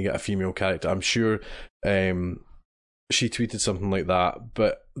trying to get a female character. I'm sure. She tweeted something like that,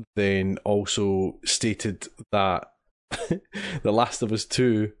 but then also stated that The Last of Us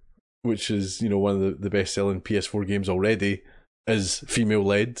 2, which is, one of the best-selling PS4 games already, is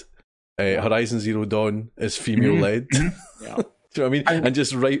female-led. Horizon Zero Dawn is female-led. Yeah. Do you know what I mean? And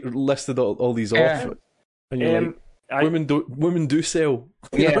just listed all these off. And you're women do sell.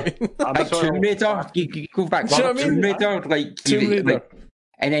 Yeah. Like Tomb Raider. You go back to Tomb Raider. Tomb Raider.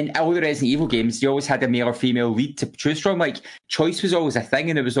 And then all the Resident Evil games, you always had a male or female lead to choose from. Like, choice was always a thing,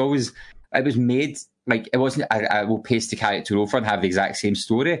 and it was made, like, it wasn't, I will paste the character over and have the exact same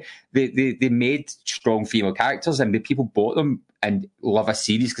story. They made strong female characters, and the people bought them and love a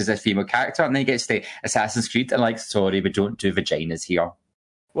series because they're a female character, and then it gets to Assassin's Creed, and like, sorry, we don't do vaginas here.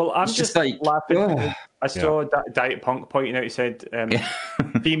 Well, I'm just like laughing. I saw Diet Punk pointing out, he said,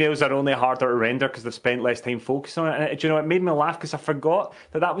 females are only harder to render because they've spent less time focusing on it. And, it made me laugh because I forgot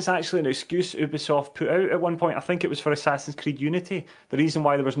that was actually an excuse Ubisoft put out at one point. I think it was for Assassin's Creed Unity. The reason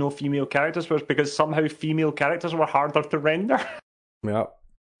why there was no female characters was because somehow female characters were harder to render. Yeah.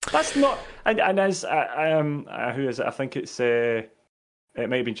 That's not... And as... who is it? I think it's... it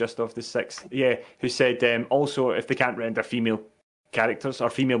might have been just off the 6th. Yeah, who said, also, if they can't render female characters or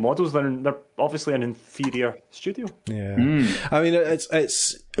female models, then they're obviously an inferior studio. Yeah, I mean, it's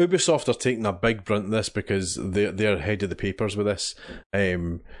Ubisoft are taking a big brunt in this because they're ahead of the papers with this.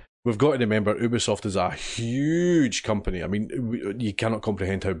 We've got to remember Ubisoft is a huge company. I mean, you cannot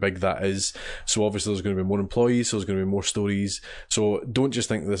comprehend how big that is. So obviously there's going to be more employees, so there's going to be more stories. So don't just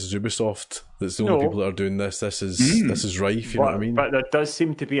think this is Ubisoft. That's the only people that are doing this. This is rife, you know what I mean? But there does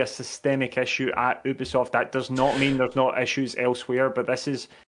seem to be a systemic issue at Ubisoft. That does not mean there's not issues elsewhere, but this is,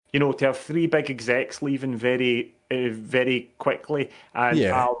 to have 3 big execs leaving very, very quickly and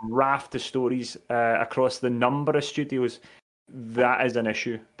a raft of stories across the number of studios. That is an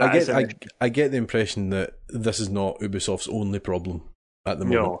issue. I get the impression that this is not Ubisoft's only problem at the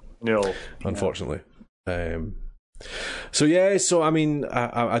moment. No. Unfortunately. So I mean,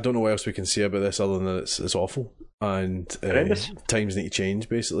 I don't know what else we can say about this other than it's awful, and times need to change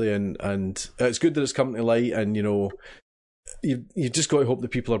basically, and it's good that it's come to light, and you've just got to hope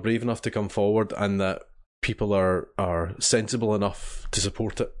that people are brave enough to come forward, and that people are sensible enough to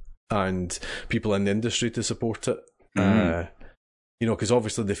support it, and people in the industry to support it. Because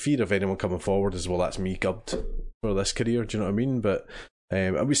obviously the fear of anyone coming forward is, well, that's me gubbed for this career, do you know what I mean? But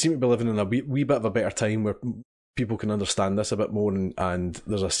we seem to be living in a wee bit of a better time where people can understand this a bit more, and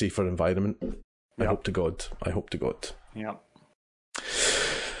there's a safer environment. I hope to God. Yeah.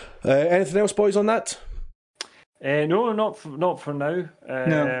 Anything else, boys, on that? No, not for now.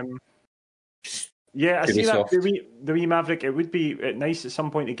 No. Yeah, I see that the wee Maverick. It would be nice at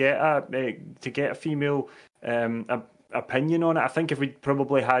some point to get a female opinion on it. I think if we'd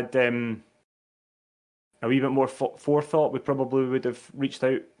probably had a wee bit more forethought, we probably would have reached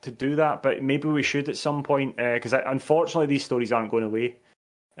out to do that. But maybe we should at some point, because unfortunately these stories aren't going away.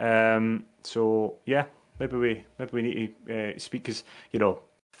 So yeah, maybe we need to speak, because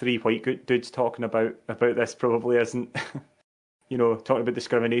 3 white dudes talking about this probably isn't talking about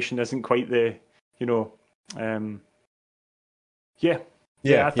discrimination isn't quite the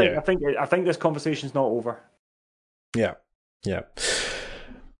I think this conversation's not over. Yeah.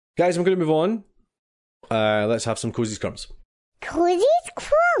 Guys, I'm going to move on. Let's have some Cozy's Crumbs. Cozy's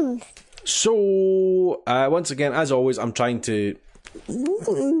Crumbs. So, once again, as always, I'm trying to...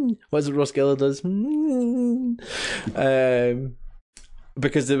 What is it Ross Geller does?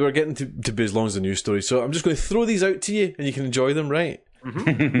 Because they were getting to be as long as the news story. So I'm just going to throw these out to you, and you can enjoy them, right?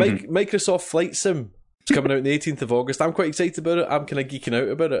 Mm-hmm. Microsoft Flight Sim. It's coming out on the 18th of August. I'm quite excited about it. I'm kind of geeking out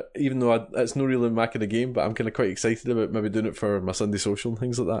about it, even though it's not really my kind of game, but I'm kind of quite excited about maybe doing it for my Sunday social and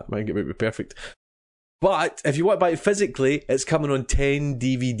things like that. Might be perfect. But if you want to buy it physically, it's coming on 10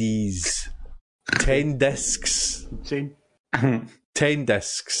 DVDs. 10 discs. 10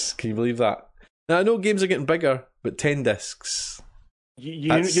 discs. Can you believe that? Now, I know games are getting bigger, but 10 discs. You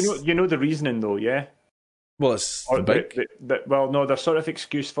know the reasoning though, yeah? Well, it's big. Their sort of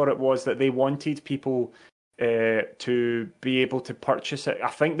excuse for it was that they wanted people to be able to purchase it. I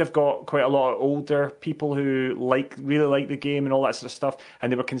think they've got quite a lot of older people who really like the game and all that sort of stuff,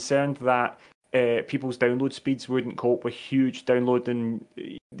 and they were concerned that people's download speeds wouldn't cope with huge downloading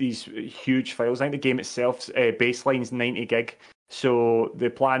these huge files. I think the game itself's baseline's 90 gig. So the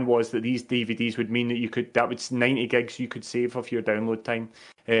plan was that these DVDs would mean that that was 90 gigs you could save off your download time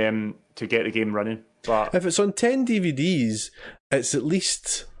to get the game running. But if it's on 10 DVDs, it's at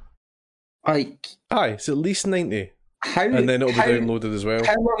least it's at least 90. And then it'll be downloaded as well.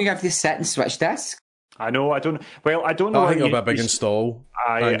 How long you have to sit and switch discs? I know. I don't know. I think it'll be a big install.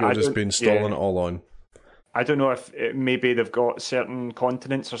 I think it'll just be installing it all on. I don't know if maybe they've got certain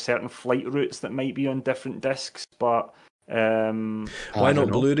continents or certain flight routes that might be on different discs, but why not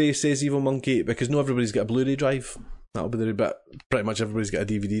Blu-ray? Says Evil Monkey, because not everybody's got a Blu-ray drive. That'll be the bit. Pretty much everybody's got a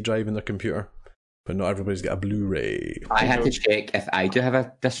DVD drive in their computer, but not everybody's got a Blu-ray. I had to check if I do have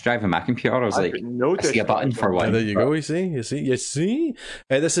a disc drive on my computer. I was I see a button for one. There you go. You see.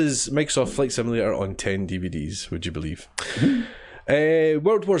 This is Microsoft Flight Simulator on 10 DVDs. Would you believe?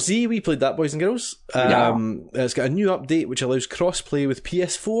 World War Z, we played that, boys and girls. It's got a new update which allows cross-play with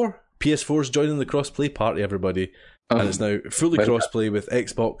PS4. PS4's joining the cross-play party, everybody. And it's now fully cross-play with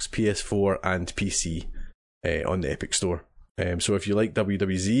Xbox, PS4 and PC on the Epic Store. So if you like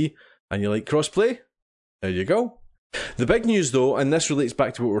WWZ and you like cross-play, there you go. The big news though, and this relates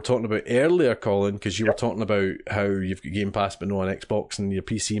back to what we were talking about earlier, Colin, because you were talking about how you've got Game Pass but no on Xbox and your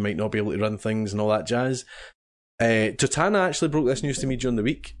PC might not be able to run things and all that jazz. Tutana actually broke this news to me during the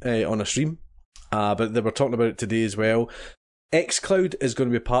week on a stream, but they were talking about it today as well. xCloud is going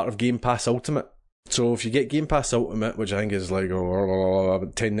to be part of Game Pass Ultimate. So if you get Game Pass Ultimate, which I think is like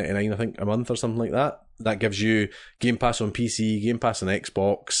 $10.99 I think a month or something like that, that gives you Game Pass on PC, Game Pass on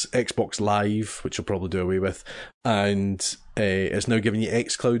Xbox, Xbox Live, which you'll probably do away with, and it's now giving you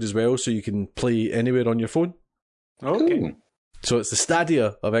xCloud as well, so you can play anywhere on your phone. Okay. So it's the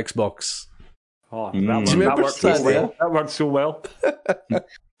Stadia of Xbox. Oh, that worked so well. That worked so well.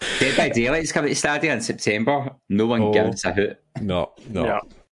 Dead by Daylight's coming to Stadia in September. No one gives a hoot. No. Yeah.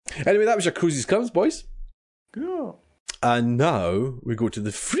 Anyway, that was your Cozy's Comes, boys. Cool. And now we go to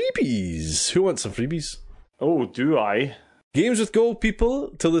the freebies. Who wants some freebies? Oh, do I? Games with Gold, people,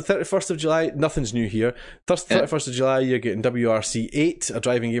 till the 31st of July. Nothing's new here. 31st of July, you're getting WRC 8, a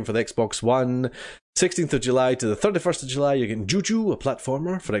driving game for the Xbox One. 16th of July to the 31st of July, you're getting Juju, a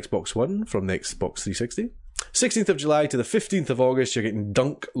platformer for Xbox One from the Xbox 360. 16th of July to the 15th of August, you're getting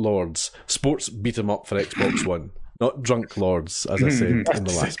Dunk Lords, sports beat 'em up for Xbox One. Not Drunk Lords, as I said in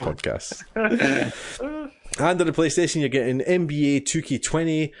the last podcast. And on the PlayStation, you're getting NBA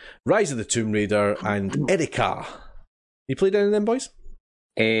 2K20, Rise of the Tomb Raider, and Erika. You played any of them, boys?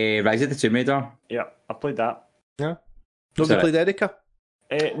 Rise of the Tomb Raider. Yeah, I played that. Yeah. Nobody played Erika?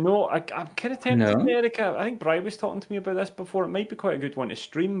 No, I'm kind of tempted to Erika. I think Brian was talking to me about this before. It might be quite a good one to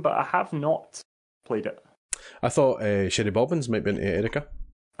stream, but I have not played it. I thought Sherry Bobbins might be into Erika.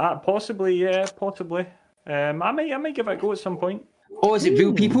 Possibly, yeah, possibly. I might give it a go at some point. Oh, is it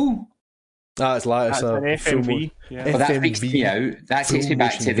real people? It's like it's an FMV. Yeah. That freaks me out. That takes me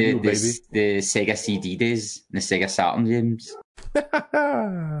back to the Sega CD days, the Sega Saturn games.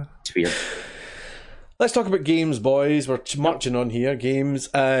 It's weird. Let's talk about games, boys. We're marching on here. Games.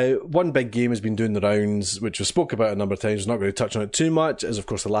 One big game has been doing the rounds, which we spoke about a number of times. We're not going to touch on it too much, is of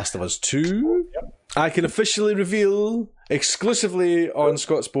course The Last of Us 2. Yep. I can officially reveal, exclusively on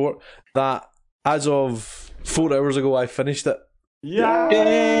Scott Sport, that as of 4 hours ago, I finished it.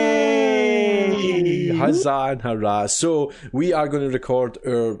 Yay! Huzzah and hurrah. So we are going to record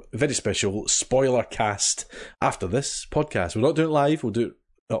our very special spoiler cast after this podcast. We're not doing it live, we'll do it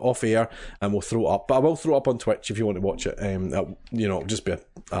off air and we'll throw it up. But I will throw it up on Twitch if you want to watch it. Just be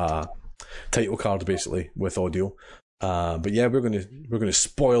a title card basically with audio. But yeah, we're going to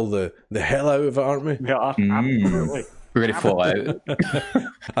spoil the hell out of it, aren't we? Yeah, absolutely. We're going to fall out.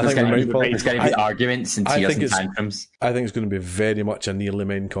 There's going to be arguments and tears and tantrums. I think it's going to be very much a Nearly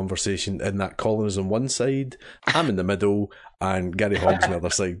Men conversation in that Colin is on one side, I'm in the middle, and Gary Hogg's on the other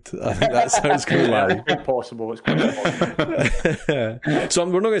side. I think that's how it's going to lie. It's quite possible. So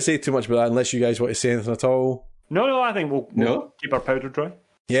we're not going to say too much about that unless you guys want to say anything at all. No, I think we'll keep our powder dry.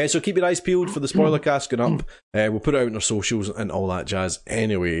 Yeah, so keep your eyes peeled for the spoiler cast going up. We'll put it out on our socials and all that jazz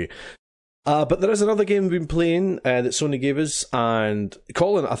anyway. But there is another game we've been playing that Sony gave us, and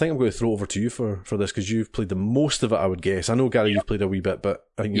Colin, I think I'm going to throw over to you for this because you've played the most of it, I would guess. I know, Gary, you've played a wee bit, but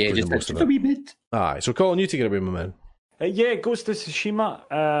I think you've played the most of it. A wee bit. Alright, so Colin, you take it away, my man. Ghost of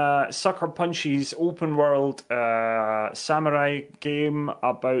Tsushima, Sucker Punch's open world samurai game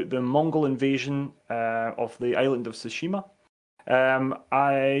about the Mongol invasion of the island of Tsushima.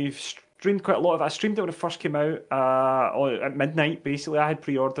 I've streamed quite a lot of it. I streamed it when it first came out at midnight, basically. I had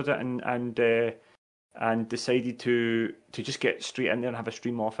pre-ordered it and and decided to just get straight in there and have a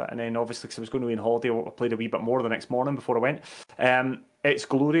stream off it. And then obviously, because I was going away on holiday, I played a wee bit more the next morning before I went. It's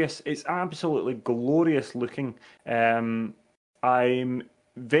glorious. It's absolutely glorious looking. I'm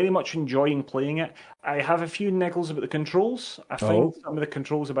very much enjoying playing it. I have a few niggles about the controls. I find some of the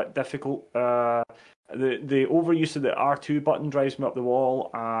controls a bit difficult. The overuse of the R2 button drives me up the wall.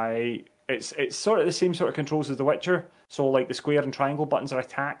 It's sort of the same sort of controls as The Witcher. So like the square and triangle buttons are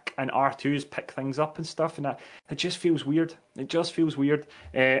attack, and R2s pick things up and stuff, and it just feels weird. It just feels weird.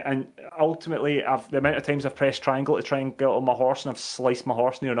 And ultimately, the amount of times I've pressed triangle to try and get on my horse, and I've sliced my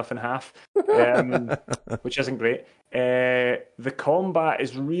horse near enough in half, which isn't great. The combat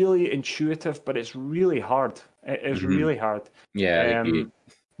is really intuitive, but it's really hard. It is really hard. Yeah.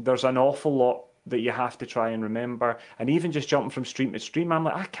 There's an awful lot that you have to try and remember, and even just jumping from stream to stream, I'm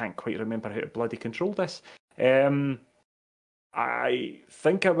like, I can't quite remember how to bloody control this. I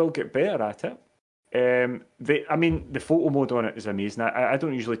think I will get better at it. The photo mode on it is amazing. I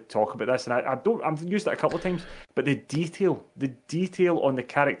don't usually talk about this, and I've used it a couple of times, but the detail on the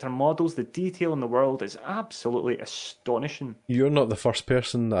character models, the detail in the world is absolutely astonishing. You're not the first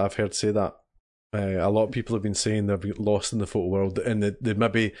person that I've heard say that. A lot of people have been saying they've lost in the photo world, and they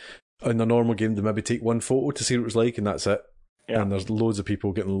maybe in a normal game they maybe take one photo to see what it was like, and that's it. Yeah. And there's loads of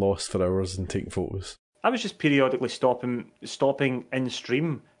people getting lost for hours and taking photos. I was just periodically stopping in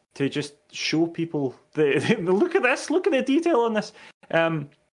stream to just show people the look at this, look at the detail on this. The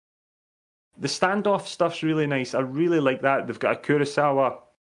standoff stuff's really nice. I really like that. They've got a Kurosawa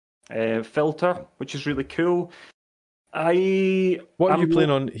filter, which is really cool. What are you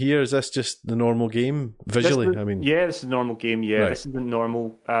playing on here? Is this just the normal game visually? This is the normal game. Yeah, right. This is the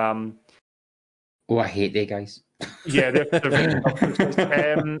normal. I hate they guys. Yeah, they're very tough.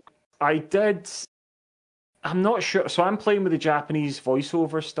 I'm not sure. So I'm playing with the Japanese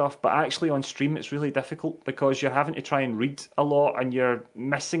voiceover stuff, but actually on stream it's really difficult because you're having to try and read a lot and you're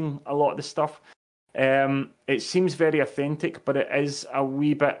missing a lot of the stuff. It seems very authentic, but it is a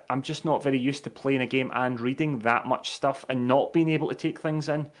wee bit... I'm just not very used to playing a game and reading that much stuff and not being able to take things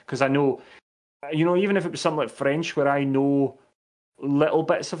in. Because I know, even if it was something like French where I know little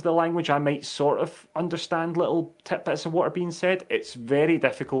bits of the language, I might sort of understand little tidbits of what are being said. It's very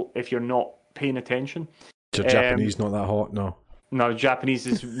difficult if you're not paying attention. Your Japanese not that hot, no? No, Japanese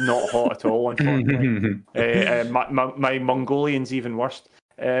is not hot at all, unfortunately. My Mongolian's even worse.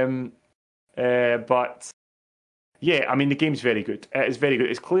 But yeah, the game's very good. It's very good.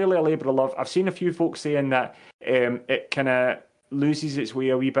 It's clearly a labour of love. I've seen a few folks saying that it kind of loses its way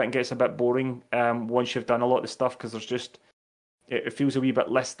a wee bit and gets a bit boring once you've done a lot of the stuff because there's just... It feels a wee bit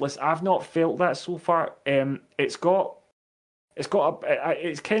listless. I've not felt that so far. It's kind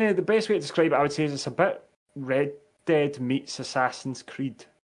of the best way to describe it, I would say, is it's a bit Red Dead meets Assassin's Creed.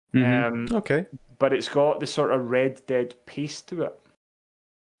 Okay. But it's got the sort of Red Dead pace to it.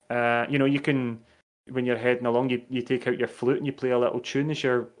 You can, when you're heading along, you take out your flute and you play a little tune as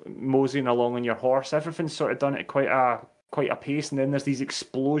you're moseying along on your horse. Everything's sort of done at quite a pace, and then there's these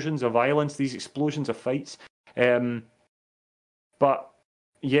explosions of violence, these explosions of fights. But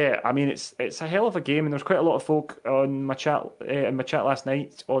yeah, it's a hell of a game, and there's quite a lot of folk on my chat in my chat last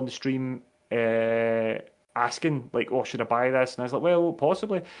night on the stream asking like, "Oh, should I buy this?" And I was like, "Well,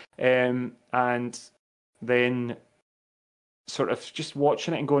 possibly." And then sort of just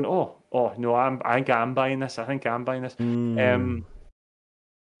watching it and going, "Oh no, I think I'm buying this.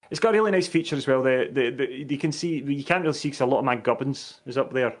 It's got a really nice feature as well. You can see, you can't really see because a lot of my gubbins is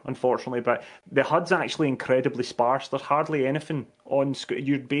up there, unfortunately. But the HUD's actually incredibly sparse. There's hardly anything on screen.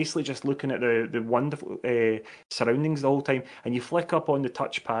 You're basically just looking at the wonderful surroundings the whole time. And you flick up on the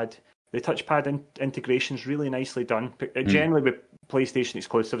touchpad. The touchpad integration is really nicely done. Generally with PlayStation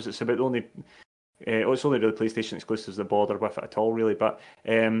exclusives, it's about the only. It's only really PlayStation exclusives that bother with it at all, really. But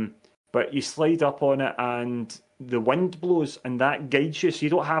you slide up on it and the wind blows and that guides you. So you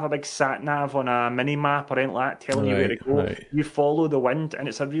don't have a big sat nav on a mini map or anything like that telling you where to go. Right. You follow the wind, and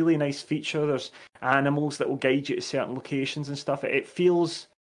it's a really nice feature. There's animals that will guide you to certain locations and stuff. It feels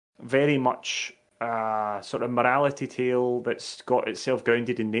very much sort of morality tale that's got itself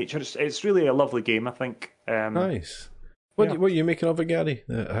grounded in nature. It's really a lovely game, I think. Nice. What are you making of it, Gary?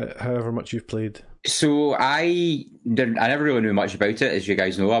 However much you've played. So I never really knew much about it, as you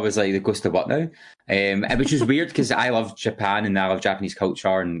guys know. I was like the ghost of what now, which is weird because I love Japan and I love Japanese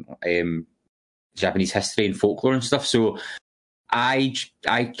culture and Japanese history and folklore and stuff. So I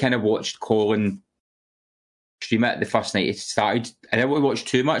kind of watched Colin stream it the first night it started. I didn't want to watch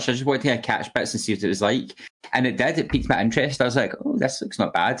too much. I just wanted to catch bits and see what it was like, and it did. It piqued my interest. I was like, "Oh, this looks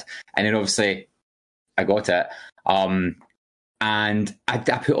not bad," and then obviously I got it. And I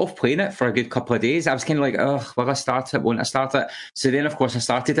put off playing it for a good couple of days. I was kind of like, oh, will I start it? Won't I start it? So then, of course, I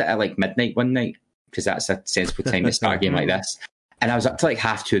started it at like midnight one night, because that's a sensible time to start a game like this. And I was up to like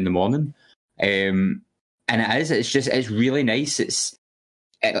 2:30 in the morning. And it's really nice.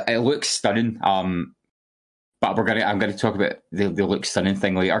 It looks stunning. But I'm going to talk about the look stunning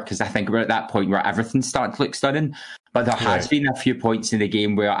thing later, because I think we're at that point where everything's starting to look stunning. But there has been a few points in the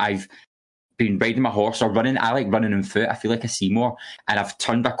game where I've been riding my horse or running. I like running on foot. I feel like I see more. And I've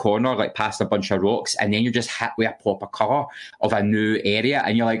turned a corner, like past a bunch of rocks, and then you're just hit with a pop of colour of a new area,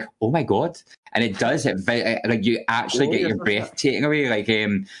 and you're like, oh my God. And it does. Like you actually get your breath taken away. Like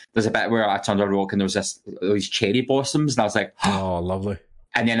there's a bit where I turned a rock and there was these cherry blossoms, and I was like, oh, lovely.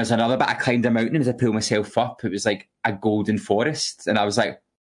 And then there's another bit, I climbed a mountain, and as I pulled myself up, it was like a golden forest, and I was like,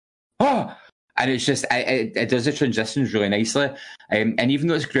 oh. And it's just, it does the transitions really nicely. And even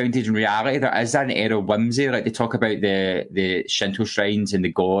though it's grounded in reality, there is an air of whimsy. Like they talk about the Shinto shrines and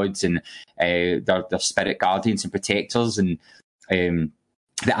the gods and their spirit guardians and protectors, and the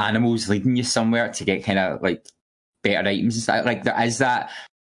animals leading you somewhere to get kind of like better items and stuff. Like there is that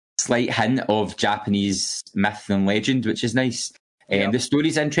slight hint of Japanese myth and legend, which is nice. The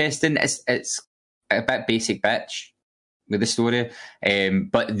story's interesting. It's a bit basic bitch with the story,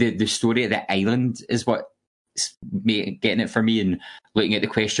 but the story of the island is what's getting it for me, and looking at the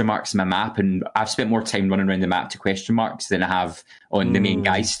question marks in my map. And I've spent more time running around the map to question marks than I have on the main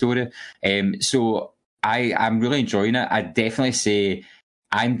guy's story. So I'm really enjoying it. I'd definitely say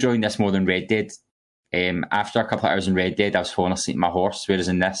I'm enjoying this more than Red Dead. After a couple of hours in Red Dead, I was falling asleep on my horse, whereas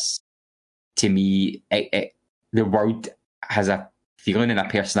in this, to me, the world has a feeling and a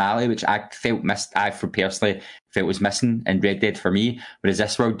personality which I personally felt was missing in Red Dead for me, whereas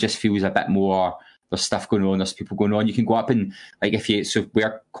this world just feels a bit more, there's stuff going on, there's people going on. You can go up and, like, so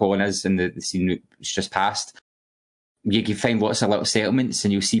where Colin is in the scene it's just past, you can find lots of little settlements,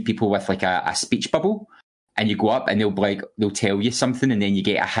 and you'll see people with like a speech bubble, and you go up and they'll tell you something, and then you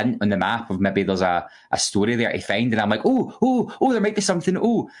get a hint on the map of maybe there's a story there to find, and I'm like, oh, there might be something,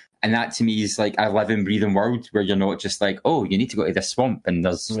 and that to me is like a living, breathing world where you're not just like, oh, you need to go to this swamp and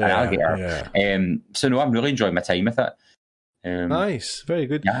there's an alligator. So no, I'm really enjoying my time with it. Nice, very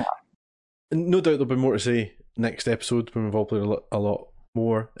good. Yeah. No doubt there'll be more to say next episode when we've all played a lot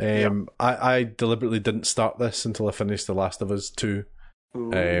more. I deliberately didn't start this until I finished The Last of Us 2.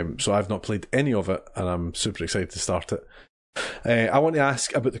 So I've not played any of it, and I'm super excited to start it. I want to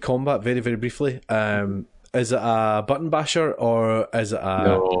ask about the combat very, very briefly. Is it a button basher, or is it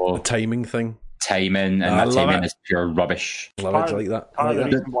a timing thing? Timing, and that timing is pure rubbish. Love it, I like that. Part of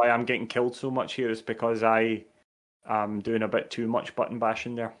the reason why I'm getting killed so much here is because I am doing a bit too much button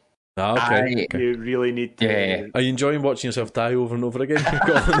bashing there. Okay. You really need to. Yeah. Are you enjoying watching yourself die over and over again?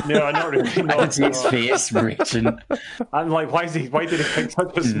 No, not really. No, his face reaching. I'm like, why did he pick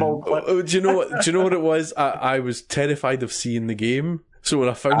such a small clip? Do you know what it was? I was terrified of seeing the game. So when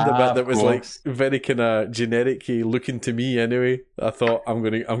I found a bit that was like very kind of generic-y looking to me anyway, I thought I'm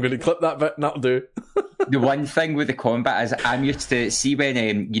gonna clip that bit and that'll do. The one thing with the combat is I'm used to see when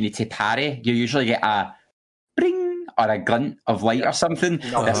you need to parry, you usually get a bring or a glint of light or something.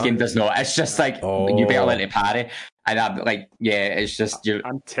 This game does not. It's just like you better let it parry, and I'm like, it's just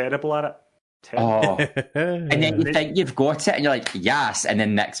I'm terrible at it. Oh, and then you think you've got it, and you're like, yes, and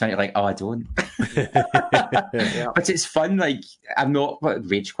then next minute you're like, oh, I don't. But it's fun. Like, I'm not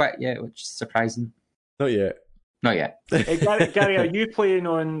rage quit yet, which is surprising. Not yet. Hey, Gary, are you playing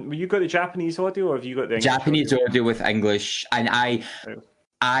on? Have you got the Japanese audio, or have you got the English Japanese audio with English? And I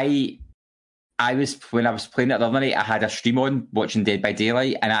was, when I was playing it the other night, I had a stream on watching Dead by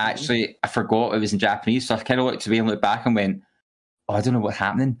Daylight, and I forgot it was in Japanese, so I kind of looked away and looked back and went, I don't know what's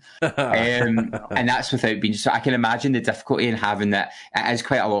happening. And that's without being, so I can imagine the difficulty in having that. It is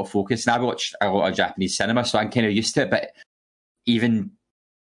quite a lot of focus, and I watch a lot of Japanese cinema, so I'm kind of used to it, but even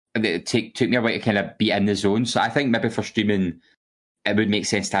it took me a while to kind of be in the zone. So I think maybe for streaming it would make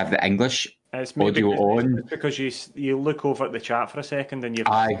sense to have the English audio on. Because you look over at the chat for a second and you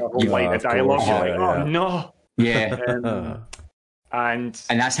have a whole line of dialogue, you're like, oh no. Yeah. And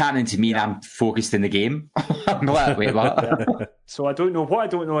that's happening to me, and I'm focused in the game. I'm like, wait, what? So I don't know. What I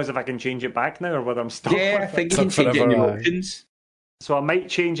don't know is if I can change it back now, or whether I'm stuck. Yeah, I think you can change it in your options. So I might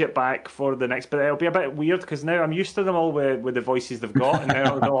change it back for the next, but it'll be a bit weird because now I'm used to them all with the voices they've got, and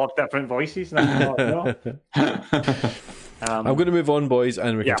now they'll have different voices. And I'm going to move on, boys,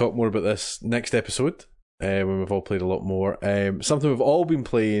 and we can talk more about this next episode. When we've all played a lot more. Something we've all been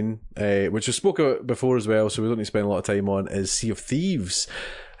playing, which we spoke about before as well, so we don't need to spend a lot of time on, is Sea of Thieves.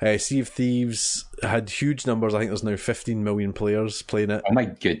 Sea of Thieves had huge numbers. I think there's now 15 million players playing it. Oh my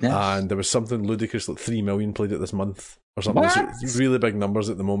goodness. And there was something ludicrous, like 3 million played it this month or something. What? So it's really big numbers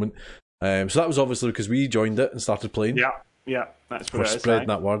at the moment. So that was obviously because we joined it and started playing. Yeah, that's what We're it is. spreading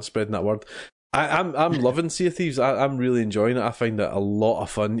that word. I'm loving Sea of Thieves. I'm really enjoying it. I find it a lot of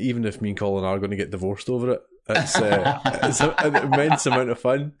fun, even if me and Colin are going to get divorced over it. It's an immense amount of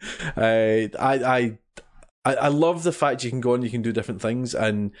fun. I love the fact you can go on, you can do different things,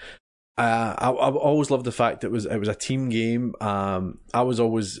 and I've always loved the fact it was a team game. I was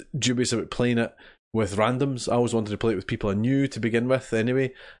always dubious about playing it with randoms. I always wanted to play it with people I knew to begin with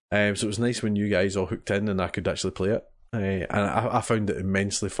anyway. So it was nice when you guys all hooked in and I could actually play it. And I found it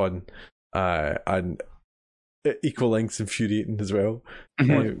immensely fun. And equal lengths infuriating as well.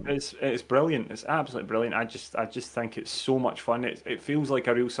 It's brilliant. It's absolutely brilliant. I just think it's so much fun. It feels like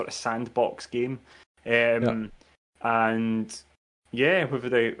a real sort of sandbox game. And yeah, we've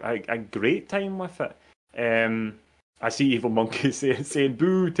had a great time with it. I see Evil Monkey saying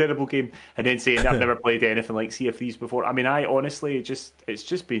 "boo, terrible game," and then saying I've never played anything like Sea of Thieves before. I mean, I honestly it's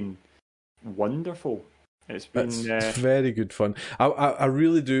just been wonderful. It's very good fun. I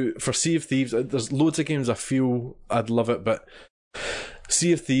really do. For Sea of Thieves, there's loads of games I feel I'd love it, but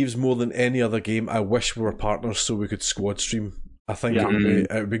Sea of Thieves more than any other game, I wish we were partners so we could squad stream. I think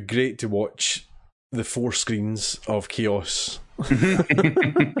it would be great to watch the 4 screens of chaos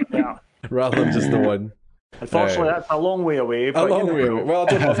rather than just the one. Unfortunately, that's a long way away. But, way away. Well, I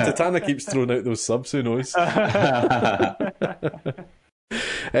don't know if Titana keeps throwing out those subs, who knows?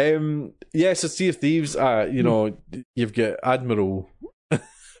 So Sea of Thieves, you've got Admiral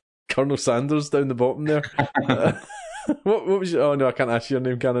Colonel Sanders down the bottom there. What was your... Oh no, I can't ask your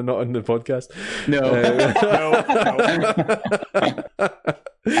name, can I? Not on the podcast. No.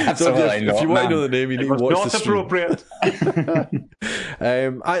 So if you want to know the name, you need to watch the stream. Not appropriate.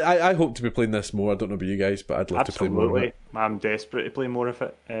 I hope to be playing this more. I don't know about you guys, but I'd love to play more of it. I'm desperate to play more of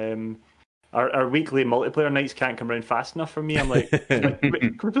it. Our weekly multiplayer nights can't come around fast enough for me. I'm like, can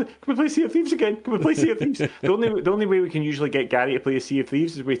we play Sea of Thieves again? Can we play Sea of Thieves? The only way we can usually get Gary to play Sea of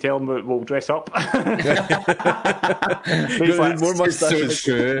Thieves is we tell him we'll dress up. More mustaches.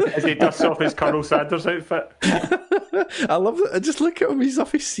 As he dusts off his Colonel Sanders outfit. I love it. Just look at him. He's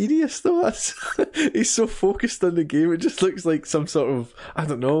awfully serious though. He's so focused on the game. It just looks like some sort of, I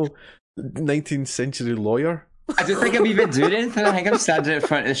don't know, 19th century lawyer. I don't think I'm even doing anything. I think I'm standing in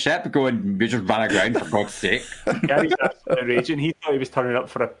front of the ship going, we just ran aground for God's sake. Gary's raging. He thought he was turning up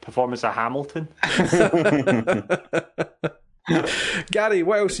for a performance of Hamilton. Gary,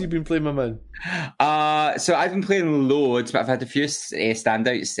 what else have you been playing, my man? So I've been playing loads, but I've had a few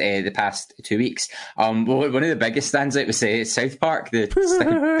standouts the past 2 weeks. One of the biggest standouts was South Park, the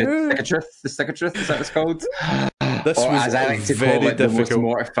Stick of Truth, is that what it's called? This was as I like to call it, the most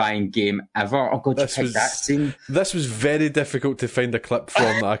mortifying game ever. Oh God, you picked that scene. This was very difficult to find a clip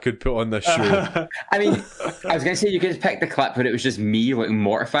from that I could put on this show. I mean, I was going to say you could pick the clip, but it was just me looking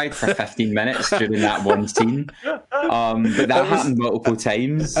mortified for 15 minutes during that one scene. But that happened multiple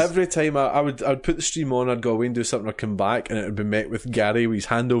times. Every time I would put the stream on, I'd go away and do something, I'd come back, and it would be met with Gary with his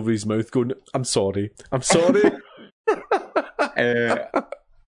hand over his mouth going, I'm sorry. But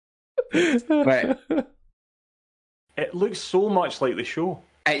it looks so much like the show.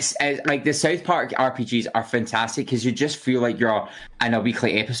 It's like the South Park RPGs are fantastic because you just feel like you're in a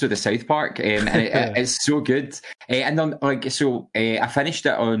weekly episode of South Park, and it's so good. And then, I finished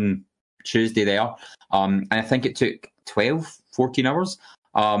it on Tuesday there, and I think it took 14 hours.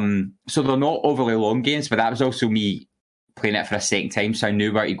 So they're not overly long games, but that was also me playing it for a second time, so I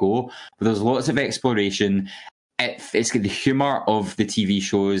knew where to go. But there's lots of exploration. It's got the humour of the TV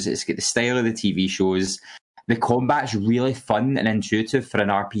shows. It's got the style of the TV shows. The combat's really fun and intuitive for an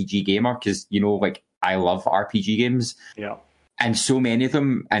RPG gamer because, I love RPG games. Yeah. And so many of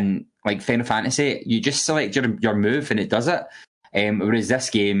them, and like Final Fantasy, you just select your move and it does it. Whereas this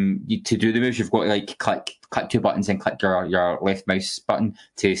game, to do the moves, you've got to click 2 buttons and click your left mouse button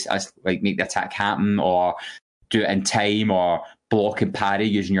to make the attack happen, or do it in time, or block and parry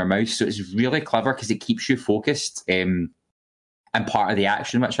using your mouse. So it's really clever because it keeps you focused and part of the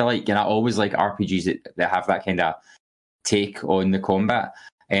action, which I like. And I always like RPGs that have that kind of take on the combat.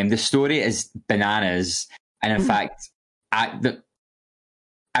 The story is bananas, and in fact,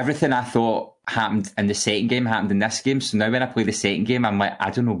 everything I thought happened in the second game happened in this game. So now when I play the second game, I'm like,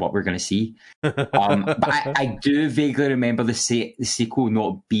 I don't know what we're going to see. But I do vaguely remember the sequel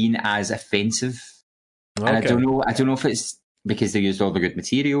not being as offensive. Okay. And I don't know if it's because they used all the good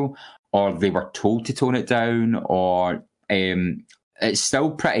material, or they were told to tone it down, or it's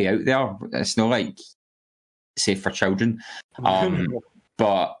still pretty out there. It's not like safe for children. But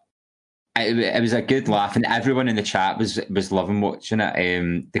but it was a good laugh, and everyone in the chat was loving watching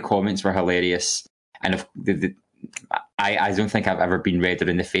it. The comments were hilarious, and I don't think I've ever been redder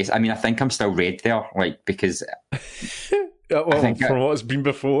in the face. I mean, I think I'm still red there, like, because well, from what's been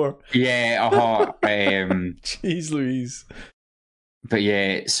before. Yeah, Jeez Louise. But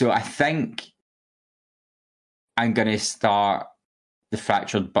yeah, so I think I'm going to start the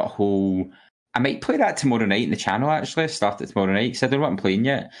Fractured Butthole. I might play that tomorrow night in the channel, actually. Start it tomorrow night, because I don't know what I'm playing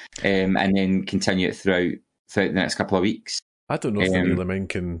yet. And then continue it throughout the next couple of weeks. I don't know if the Nearly Men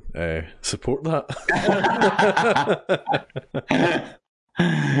can support that.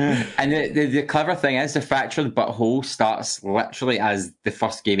 And the clever thing is, the Fractured Butthole starts literally as the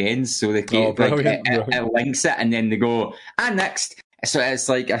first game ends. So the game, it links it, and then they go, and next. So it's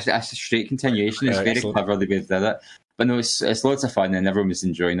like a straight continuation. It's very clever the way they did it. But no, it's loads of fun, and everyone was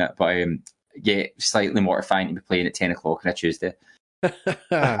enjoying it. But yeah, slightly mortifying to be playing at 10 o'clock on a Tuesday.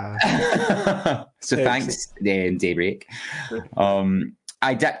 So thanks, Daybreak.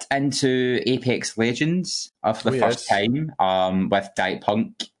 I dipped into Apex Legends for the first time with Diet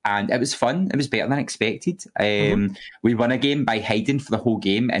Punk, and it was fun. It was better than expected. We won a game by hiding for the whole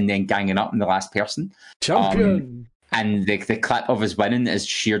game and then ganging up in the last person. Champion! And the clip of us winning is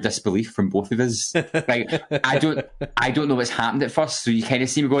sheer disbelief from both of us. Like, I don't know what's happened at first, so you kind of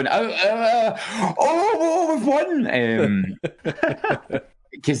see me going, oh, we've won!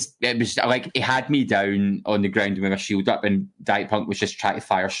 Because it was like, he had me down on the ground with my shield up, and Diet Punk was just trying to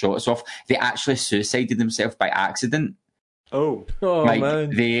fire shots off. They actually suicided themselves by accident. Oh man!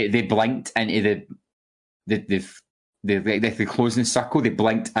 They blinked into the closing circle. They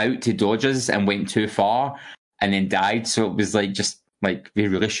blinked out to dodge us and went too far, and then died. So it was like, just like, we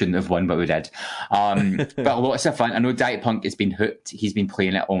really shouldn't have won, but we did. But lots of fun. I know Diet Punk has been hooked. He's been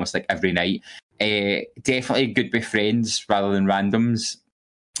playing it almost like every night. Definitely good with friends rather than randoms.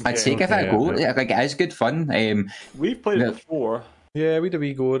 I'd say give it a go. Yeah. Like, it is good fun. We've played it before. Yeah, we had a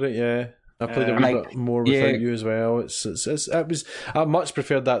wee go at it. Yeah, I played a wee bit more without you as well. It was. I much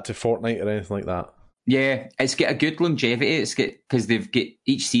preferred that to Fortnite or anything like that. Yeah, it's got a good longevity. It's got, because they've got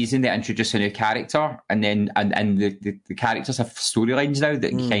each season they introduce a new character, and then and the characters have storylines now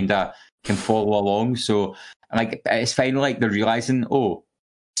that kind of can follow along. So, like, it's finally like they're realizing,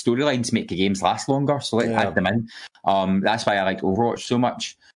 storylines make the games last longer, so let's add them in. That's why I like Overwatch so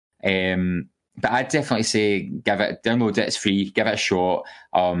much. But I'd definitely say download it. It's free. Give it a shot.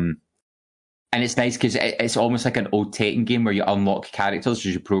 And it's nice because it's almost like an old Tekken game where you unlock characters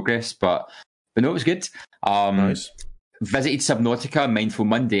as you progress. But no, it was good. Nice. Visited Subnautica Mindful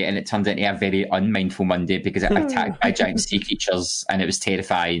Monday, and it turned into a very unmindful Monday because it attacked by giant sea creatures, and it was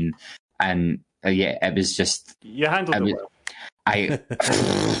terrifying. And it was just, you handled it well.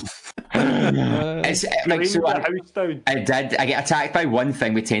 It's like, so I did. I get attacked by one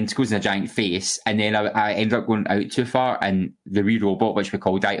thing with tentacles and a giant face, and then I ended up going out too far. And the wee robot, which we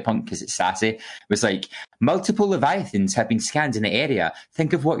call Diet Punk because it's sassy, was like, multiple leviathans have been scanned in the area.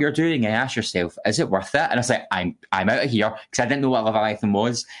 Think of what you're doing and ask yourself, is it worth it? And I was like, I'm out of here, because I didn't know what a leviathan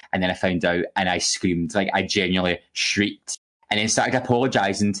was, and then I found out, and I screamed, like, I genuinely shrieked, and then started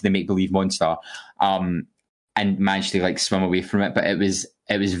apologising to the make believe monster. And managed to, like, swim away from it, but it was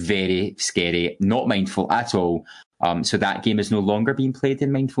very scary, not mindful at all. So that game is no longer being played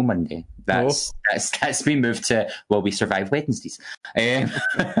in Mindful Monday. That's been moved to We Survive Wednesdays.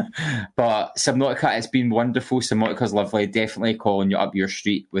 But Subnautica, it's been wonderful. Subnautica's lovely. Definitely calling you up your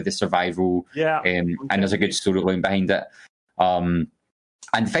street with the survival. And there's a good storyline behind it. And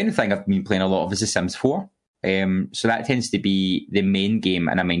the final thing I've been playing a lot of is The Sims 4. So that tends to be the main game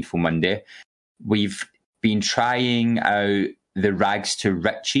in a Mindful Monday. We've been trying out the Rags to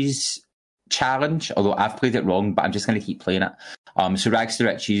Riches challenge, although I've played it wrong, but I'm just going to keep playing it. So Rags to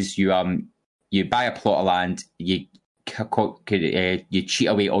Riches, you buy a plot of land, you cheat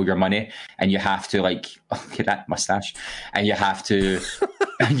away all your money, and you have to, like, look at that mustache, and you have to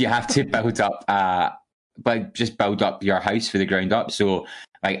build up build up your house from the ground up. So,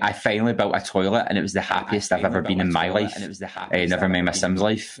 like, I finally built a toilet, and it was the happiest I've ever been in my life. And it was the happiest, never mind my Sims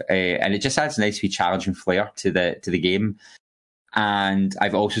life. And it just adds a nice wee challenge and flair to the game. And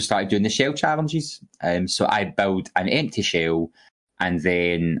I've also started doing the shell challenges. So I build an empty shell, and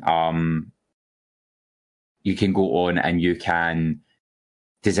then you can go on and you can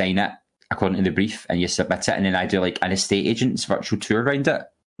design it according to the brief, and you submit it. And then I do, like, an estate agent's virtual tour around it.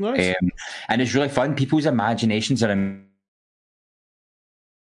 Nice. And it's really fun. People's imaginations are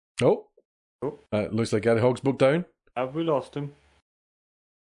looks like Gary Hogg's broke down. Have we lost him?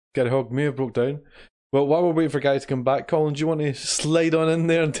 Gary Hogg may have broke down. Well, while we're waiting for Guy to come back, Colin, do you want to slide on in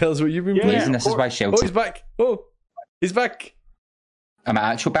there and tell us what you've been playing? And this is why Shelter. Oh, he's back. Oh, he's back. Am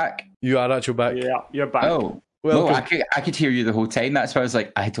I actual back? You are actual back. Yeah, you're back. Oh. Well, I could hear you the whole time. That's why I was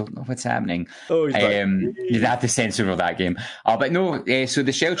like, I don't know what's happening. Oh, he's back. You'd have to censor all that game. But no, so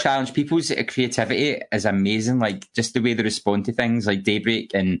the Shell Challenge, people's creativity is amazing. Like, just the way they respond to things, like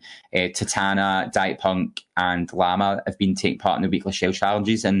Daybreak and Titana, Diet Punk, and Llama have been taking part in the weekly Shell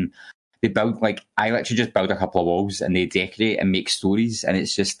Challenges. And they build, like, I literally just build a couple of walls and they decorate and make stories. And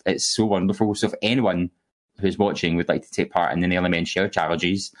it's so wonderful. So if anyone who's watching would like to take part in the Element Shell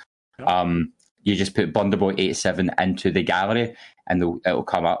Challenges, you just put Blunderboy87 into the gallery and it'll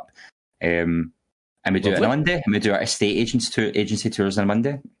come up. And we do it on a Monday, and we do our estate agency tours on a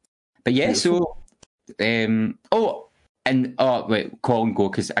Monday. But yeah, beautiful. So wait, Colin, go,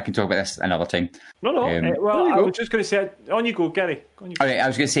 because I can talk about this another time. No. I was just going to say, on you go, Gary. All right, I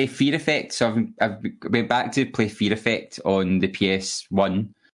was going to say Fear Effect. So I've went back to play Fear Effect on the PS1.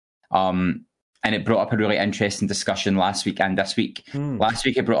 And it brought up a really interesting discussion last week and this week. Last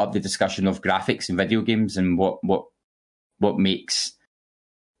week, it brought up the discussion of graphics in video games and what makes.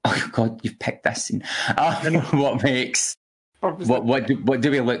 Oh God, you've picked this scene. What makes? What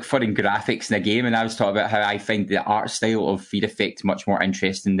do we look for in graphics in a game? And I was talking about how I find the art style of Fear Effect much more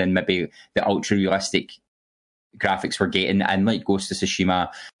interesting than maybe the ultra realistic graphics we're getting in like Ghost of Tsushima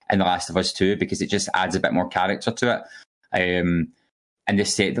and The Last of Us 2, because it just adds a bit more character to it. And they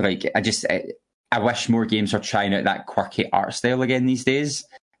said, like, I wish more games are trying out that quirky art style again these days.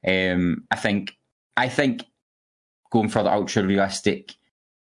 I think going for the ultra realistic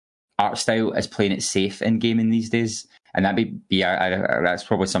art style is playing it safe in gaming these days, and that's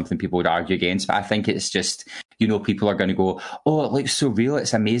probably something people would argue against. But I think it's just, people are going to go, "Oh, it looks so real,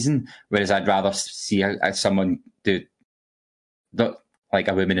 it's amazing." Whereas I'd rather see someone do, like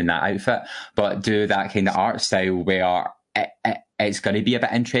a woman in that outfit, but do that kind of art style where it's going to be a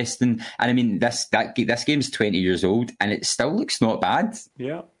bit interesting. And I mean, this game's 20 years old and it still looks not bad.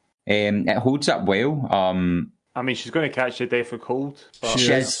 Yeah. It holds up well. I mean, she's going to catch the death of cold. But...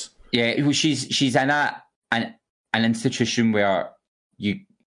 She is. Yeah, she's in an institution where you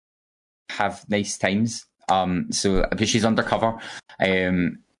have nice times. So because she's undercover,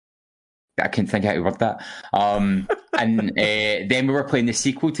 I couldn't think how to word that. And then we were playing the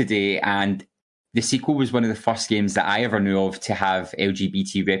sequel today, and the sequel was one of the first games that I ever knew of to have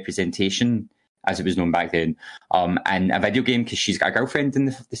LGBT representation, as it was known back then, and a video game, because she's got a girlfriend in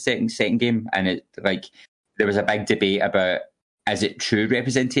the second game, and there was a big debate about, is it true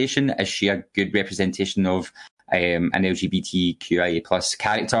representation? Is she a good representation of an LGBTQIA plus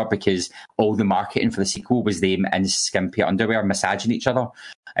character? Because all the marketing for the sequel was them in skimpy underwear massaging each other.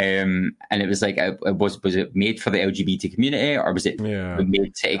 And it was like, was it made for the LGBT community, or was it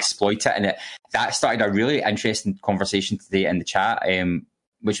made to exploit it? And that started a really interesting conversation today in the chat,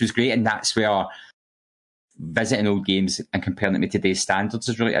 which was great. And that's where visiting old games and comparing them to today's standards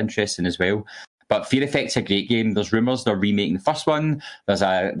is really interesting as well. But Fear Effect's a great game. There's rumours they're remaking the first one. There's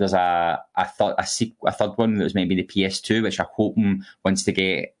a third one that was meant to be the PS2, which I'm hoping once they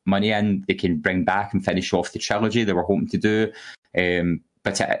get money in, they can bring back and finish off the trilogy they were hoping to do.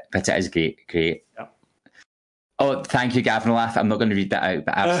 But it is great. Yeah. Oh, thank you, Gavin Laugh. I'm not going to read that out,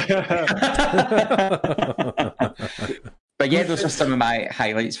 but absolutely. But yeah, those are some of my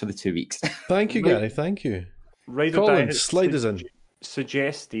highlights for the 2 weeks. Thank you, Gary. Thank you. Colin, slide us in.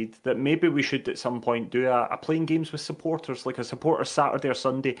 Suggested that maybe we should at some point do a playing games with supporters, like a supporter Saturday or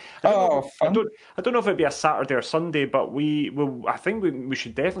Sunday. Fun. I don't know if it'd be a Saturday or Sunday, but I think we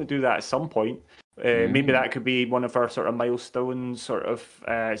should definitely do that at some point. Maybe that could be one of our sort of milestone sort of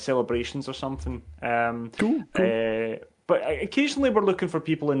celebrations or something. Cool. But occasionally we're looking for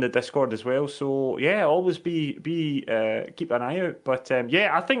people in the Discord as well. So yeah, always be keep an eye out. But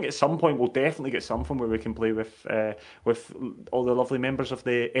I think at some point we'll definitely get something where we can play with all the lovely members of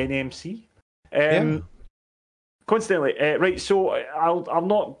the NMC. Coincidentally, right. So I'll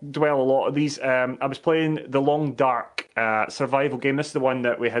not dwell a lot on these. I was playing the Long Dark survival game. This is the one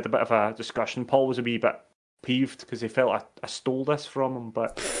that we had a bit of a discussion. Paul was a wee bit peeved because he felt I stole this from him,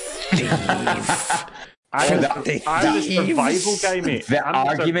 but. I'm the survival guy, mate. The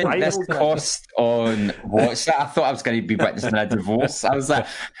argument this cost on what's that? I thought I was going to be witnessing a divorce. I was like,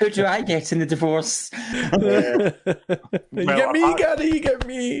 who do I get in the divorce? You get me, Gary, you get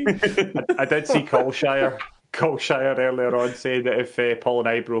me. I did see Colshire earlier on saying that if Paul and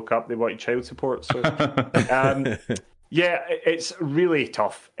I broke up, they wanted child support. So, it's really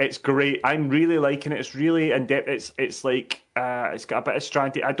tough. It's great. I'm really liking it. It's really in depth. It's like it's got a bit of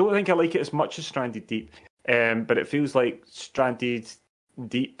Stranded. I don't think I like it as much as Stranded Deep, but it feels like Stranded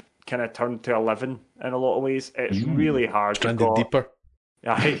Deep kind of turned to 11 in a lot of ways. It's really hard. Stranded Deeper.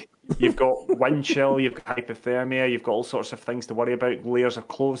 Aye. You've got wind chill, you've got hypothermia, you've got all sorts of things to worry about, layers of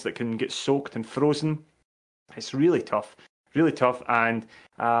clothes that can get soaked and frozen. It's really tough, and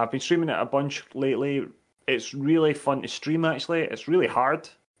I've been streaming it a bunch lately. It's really fun to stream, actually. It's really hard.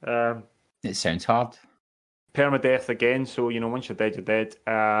 It sounds hard. Permadeath again, so, once you're dead, you're dead.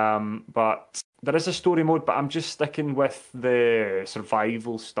 But there is a story mode, but I'm just sticking with the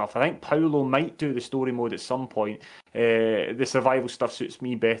survival stuff. I think Paolo might do the story mode at some point. The survival stuff suits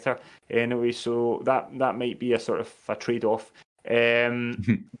me better anyway, so that might be a sort of a trade-off.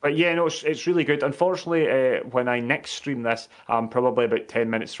 But yeah, no, it's really good. Unfortunately, when I next stream this, I'm probably about 10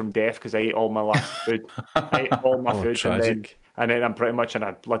 minutes from death because I ate all my last food. I ate all my food, tragic. and then I'm pretty much I'm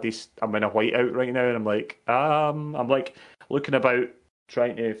in a whiteout right now, and I'm like looking about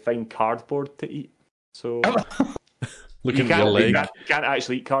trying to find cardboard to eat. So Looking at your leg. You can't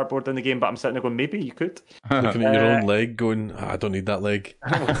actually eat cardboard in the game, but I'm sitting there going, maybe you could. Looking at your own leg, going, I don't need that leg.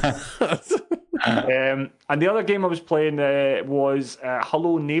 And the other game I was playing was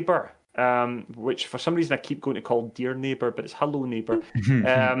Hello Neighbour, which for some reason I keep going to call Dear Neighbour, but it's Hello Neighbour.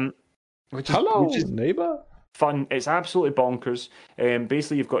 Which is neighbour. Fun. It's absolutely bonkers.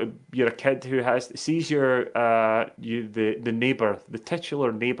 Basically, you're a kid who sees your the neighbour, the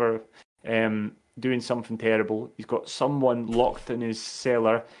titular neighbour, doing something terrible. He's got someone locked in his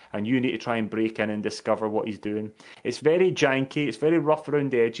cellar, and you need to try and break in and discover what he's doing. It's very janky. It's very rough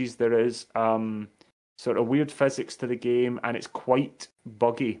around the edges. There is sort of weird physics to the game, and it's quite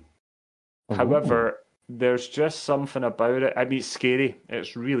buggy. Oh. However, there's just something about it. I mean, it's scary.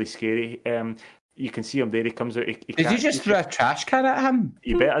 It's really scary. You can see him there. He comes out. Did you just throw a trash can at him?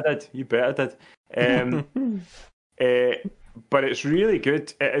 You bet I did. But it's really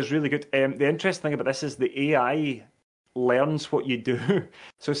good. It is really good. The interesting thing about this is the AI learns what you do.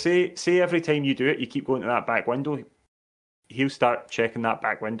 So say every time you do it, you keep going to that back window, he'll start checking that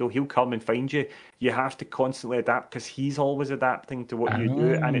back window. He'll come and find you. You have to constantly adapt because he's always adapting to what you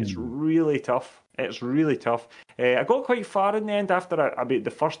do, and it's really tough. It's really tough. I got quite far in the end after about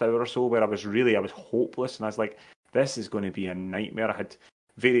the first hour or so where I was hopeless, and I was like, this is going to be a nightmare. I had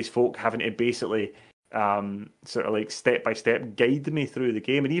various folk having to basically sort of like step by step guide me through the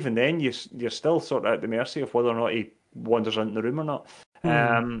game, and even then you're still sort of at the mercy of whether or not he wanders into the room or not.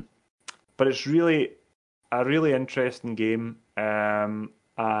 But it's really a really interesting game,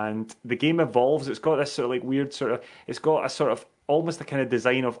 and the game evolves. It's got this sort of like weird sort of, it's got a sort of almost the kind of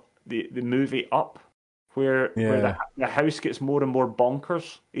design of the movie Up, where the house gets more and more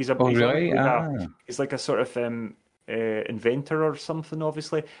bonkers. He's like a sort of inventor or something,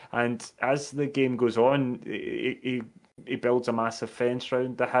 obviously, and as the game goes on, he builds a massive fence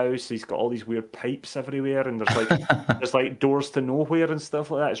around the house. He's got all these weird pipes everywhere, and there's like doors to nowhere and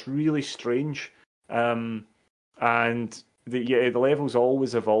stuff like that. It's really strange, and the level's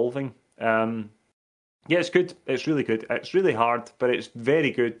always evolving. It's good. It's really good. It's really hard, but it's very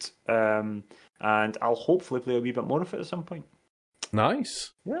good. And I'll hopefully play a wee bit more of it at some point.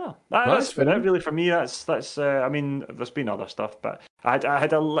 Nice. Yeah, that's really for me. That's. I mean, there's been other stuff, but I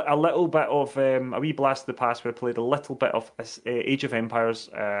had a little bit of a wee blast of the past where I played a little bit of Age of Empires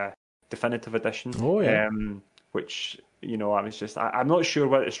Definitive Edition. Oh yeah. Which I was just I'm not sure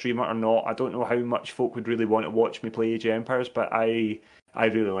whether to stream it or not. I don't know how much folk would really want to watch me play Age of Empires, but I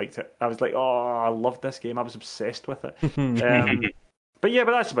really liked it. I was like, oh, I love this game. I was obsessed with it. But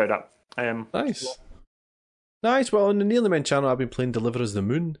that's about it. Nice. Nice. Well, on the Nearly Men channel, I've been playing Deliver Us the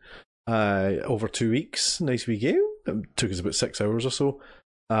Moon over 2 weeks. Nice wee game. It took us about 6 hours or so.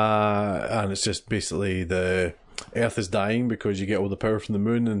 And it's just basically the Earth is dying because you get all the power from the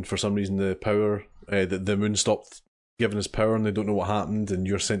moon, and for some reason the power, the moon stopped giving us power, and they don't know what happened, and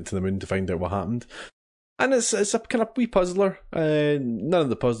you're sent to the moon to find out what happened. And it's a kind of wee puzzler. None of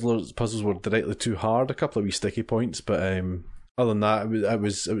the puzzles were directly too hard. A couple of wee sticky points, but other than that, it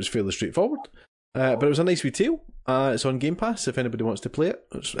was fairly straightforward. But it was a nice wee tale. It's on Game Pass if anybody wants to play it.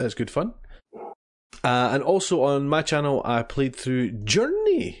 It's good fun. And also on my channel, I played through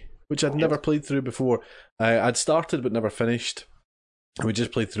Journey, which I'd never played through before. I'd started but never finished. We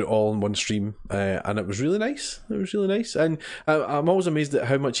just played through it all in one stream, and it was really nice. And I'm always amazed at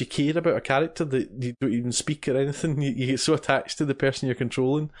how much you care about a character that you don't even speak or anything. You get so attached to the person you're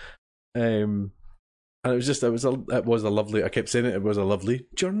controlling. And it was a lovely, I kept saying it was a lovely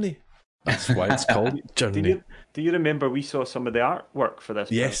journey. That's why it's called Journey. Do you remember we saw some of the artwork for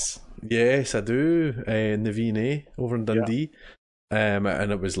this? Yes, I do. In the V&A over in Dundee, and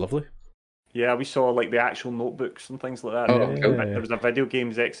it was lovely. Yeah, we saw like the actual notebooks and things like that. Oh, cool. There was a video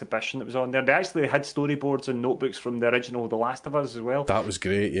games exhibition that was on there. They actually had storyboards and notebooks from the original The Last of Us as well. That was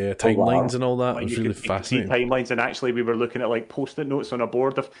great, yeah. Timelines and all that. It was really fascinating. You could see timelines, and actually we were looking at like post-it notes on a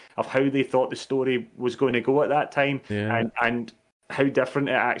board of how they thought the story was going to go at that time, and how different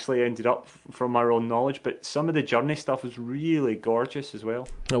it actually ended up from our own knowledge. But some of the journey stuff was really gorgeous as well.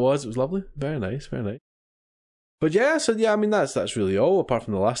 It was lovely. Very nice, very nice. But yeah, I mean that's really all, apart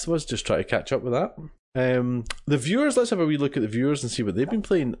from The Last of Us. Just try to catch up with that. The viewers, let's have a wee look at the viewers and see what they've been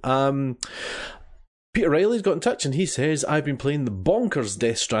playing. Peter Riley's got in touch and he says, I've been playing the bonkers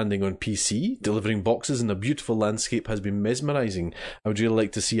Death Stranding on PC. Delivering boxes in a beautiful landscape has been mesmerising. I would really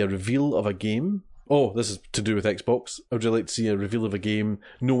like to see a reveal of a game. Oh, this is to do with Xbox. I would really like to see a reveal of a game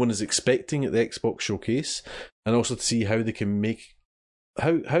no one is expecting at the Xbox showcase, and also to see how they can make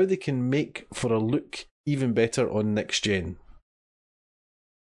how they can make for a look even better on next gen.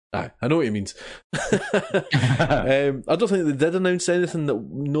 I know what he means. I don't think they did announce anything that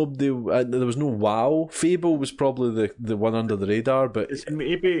nobody. There was no WoW. Fable was probably the one under the radar, but it's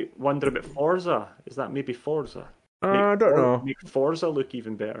maybe wondering about Forza. Is that maybe Forza? I don't know. Make Forza look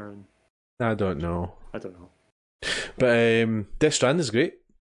even better. I don't know. But Death Stranding is great.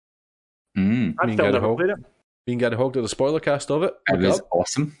 I've still never played it. Me and Gary Hogg did a spoiler cast of it. It was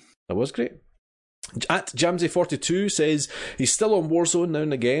awesome. That was great. At Jamsey42 says he's still on Warzone now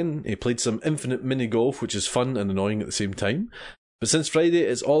and again. He played some Infinite Mini Golf, which is fun and annoying at the same time. But since Friday,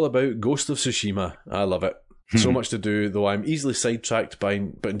 it's all about Ghost of Tsushima. I love it. So much to do, though but easily sidetracked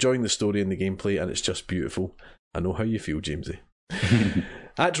but enjoying the story and the gameplay, and it's just beautiful. I know how you feel, Jamesy.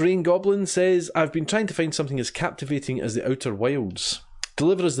 At Rain Goblin says, I've been trying to find something as captivating as The Outer Wilds.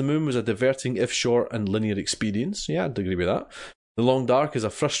 Deliver Us the Moon was a diverting, if short, and linear experience. Yeah, I'd agree with that. The Long Dark is a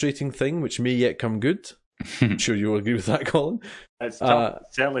frustrating thing, which may yet come good. I'm sure you'll agree with that, Colin. It's tough.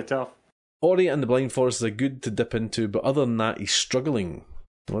 It's certainly tough. Ori and the Blind Forest are good to dip into, but other than that, he's struggling.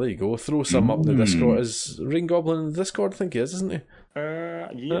 Well, there you go. Throw some up in the Discord. Is Rain Goblin in the Discord? I think he is, isn't he? Yeah,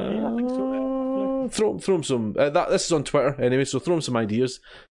 I think so. Throw him some. This is on Twitter anyway, so throw him some ideas.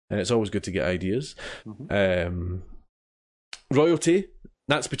 It's always good to get ideas. Royalty.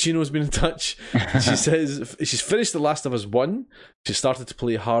 Nats Pacino's been in touch. She says she's finished The Last of Us 1. She started to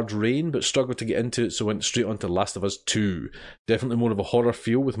play Hard Rain, but struggled to get into it, so went straight on to The Last of Us 2. Definitely more of a horror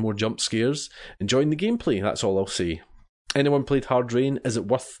feel with more jump scares. Enjoying the gameplay, that's all I'll say. Anyone played Hard Rain? Is it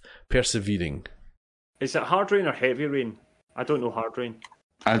worth persevering? Is it Hard Rain or Heavy Rain? I don't know Hard Rain.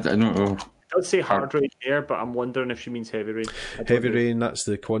 I don't know. I would say Hard Rain here, but I'm wondering if she means Heavy Rain. Heavy Rain, that's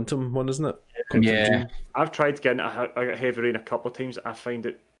the Quantum one, isn't it? Quantum yeah. Dream. I've tried getting a Heavy Rain a couple of times. I find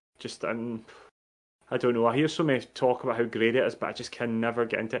it just, I don't know. I hear so many talk about how great it is, but I just can never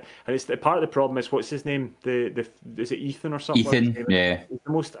get into it. And it's part of the problem is, what's his name? Is it Ethan or something? Ethan, yeah. He's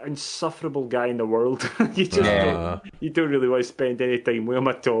the most insufferable guy in the world. You don't really want to spend any time with him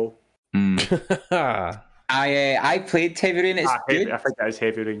at all. I played Heavy Rain. It's good. I think that is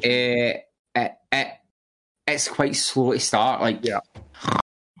Heavy Rain. It's quite slow to start,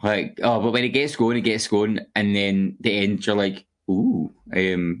 but when it gets going, and then the end you're like, ooh.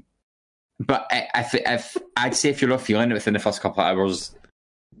 But if I'd say if you're not feeling it within the first couple of hours,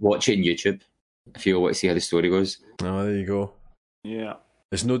 watch it on YouTube if you want to see how the story goes. Oh, there you go. Yeah,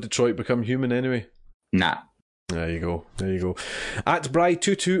 it's no Detroit Become Human anyway. Nah. There you go. At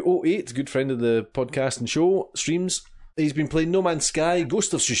Bry2208, good friend of the podcast and show, streams. He's been playing No Man's Sky,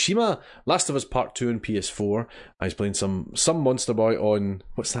 Ghost of Tsushima, Last of Us Part 2 on PS4. He's playing some Monster Boy on,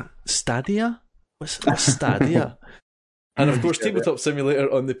 what's that, Stadia? What's Stadia? And of course, Tabletop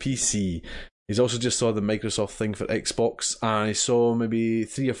Simulator on the PC. He's also just saw the Microsoft thing for Xbox, and he saw maybe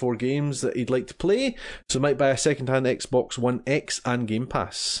 3 or 4 games that he'd like to play, so might buy a second-hand Xbox One X and Game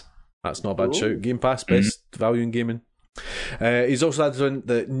Pass. That's not a bad shout. Game Pass, best value in gaming. He's also added on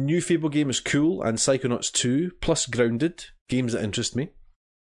the new Fable game is cool, and Psychonauts 2 plus Grounded, games that interest me.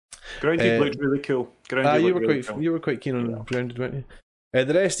 Grounded looked really cool. You were quite keen on Grounded, weren't you?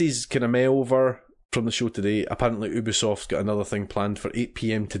 The rest is kind of over from the show today. Apparently Ubisoft's got another thing planned for 8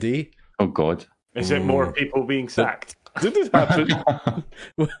 PM today. Oh God. Is it more people being sacked? Did it happen?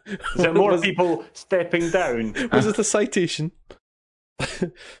 Is it more people stepping down? Was it a citation?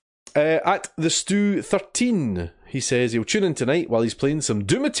 At the Stew 13, he says he'll tune in tonight while he's playing some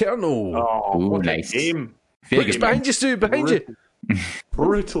Doom Eternal. Oh, what nice. A game. Look, it's behind you, Stu, behind you.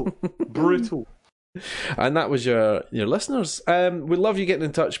 Brutal. And that was your listeners. We love you getting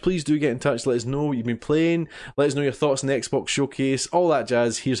in touch. Please do get in touch. Let us know what you've been playing. Let us know your thoughts on the Xbox Showcase. All that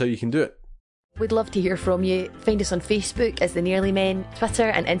jazz. Here's how you can do it. We'd love to hear from you. Find us on Facebook as The Nearly Men, Twitter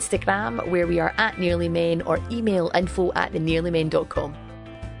and Instagram, where we are at Nearly Men, or email info@thenearlymen.com.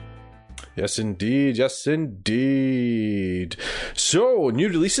 Yes, indeed. Yes, indeed. So, new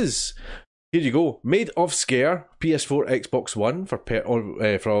releases. Here you go. Made of Scare, PS4, Xbox One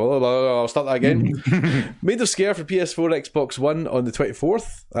I'll start that again. Made of Scare for PS4, Xbox One on the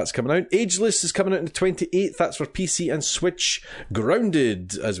 24th. That's coming out. Ageless is coming out on the 28th. That's for PC and Switch.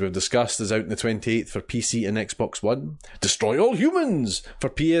 Grounded, as we've discussed, is out on the 28th for PC and Xbox One. Destroy All Humans for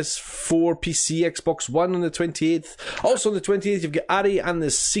PS4, PC, Xbox One on the 28th. Also on the 28th, you've got Ari and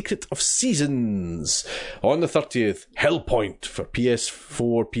the Secret of Seasons. On the 30th, Hellpoint for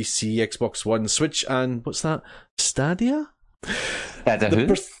PS4, PC, Xbox One, Switch, and what's that? Stadia?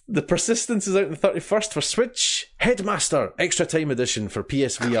 The Persistence is out on the 31st for Switch. Headmaster Extra Time Edition for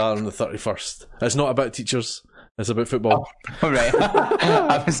PSVR on the 31st. It's not about teachers, it's about football. Oh, right.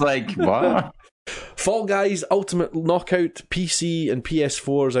 I was like, what? Fall Guys Ultimate Knockout PC and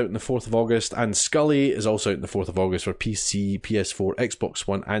PS4 is out on the 4th of August, and Scully is also out on the 4th of August for PC, PS4, Xbox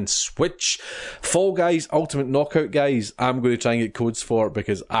One and Switch. Fall Guys Ultimate Knockout, guys, I'm going to try and get codes for it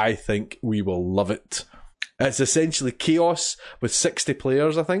because I think we will love it. It's essentially chaos with 60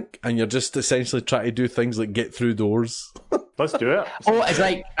 players, I think, and you're just essentially trying to do things like get through doors. Let's do it. Oh, it's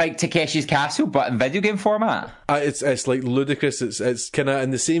like Takeshi's Castle, but in video game format? It's like ludicrous. It's kind of in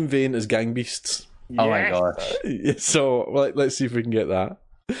the same vein as Gang Beasts. Oh my gosh. So let's see if we can get that.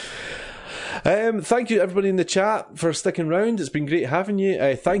 Thank you to everybody in the chat for sticking around. It's been great having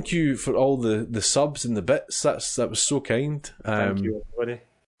you. Thank you for all the subs and the bits. That was so kind. Thank you, everybody.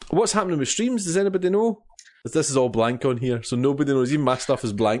 What's happening with streams? Does anybody know? This is all blank on here, so nobody knows. Even my stuff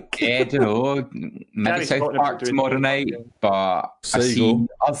is blank. Yeah, I don't know. Maybe South Park tomorrow night, but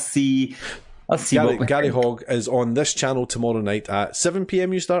I'll see. Gary Hogg is on this channel tomorrow night at 7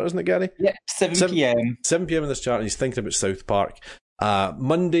 PM. You start, isn't it, Gary? Yeah, 7 PM. 7 PM in this channel, and he's thinking about South Park.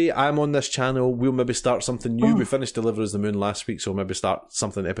 Monday, I'm on this channel. We'll maybe start something new. We finished Deliver as the Moon last week, so we'll maybe start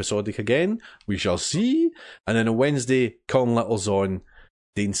something episodic again. We shall see. And then on Wednesday, Colin Little's on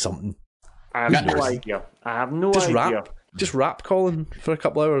doing something. I have no idea. Just rap, Colin, for a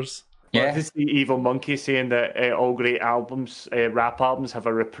couple hours. Yeah. This is the evil monkey saying that all great albums, rap albums, have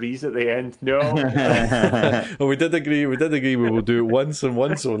a reprise at the end. No. Well, we did agree we will do it once and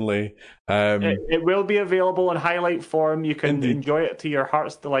once only. It will be available in highlight form. You can enjoy it to your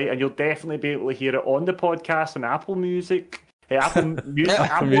heart's delight, and you'll definitely be able to hear it on the podcast on Apple Music. Apple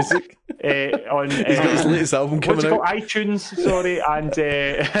Music. On he's got his latest album coming out. iTunes, sorry, and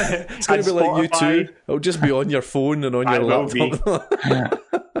it's going to be like YouTube. It'll just be on your phone and on your laptop.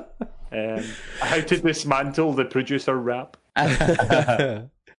 How to dismantle the producer rap. Thank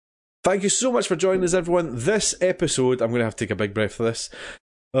you so much for joining us, everyone. This episode, I'm going to have to take a big breath for this.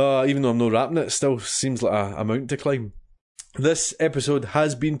 Even though I'm not rapping it still seems like a mountain to climb. This episode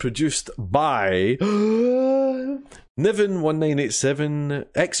has been produced by Niven1987,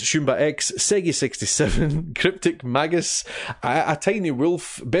 X Shumba X, Segi67, Cryptic Magus, a Tiny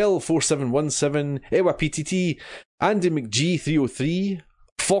Wolf, Bell4717, Ewa PTT, Andy McG303,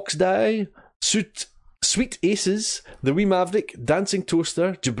 Fox Die, Sweet Aces, The Wee Maverick, Dancing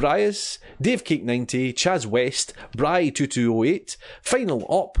Toaster, Jabrias, Dave Cake 90, Chaz West, Bry2208, Final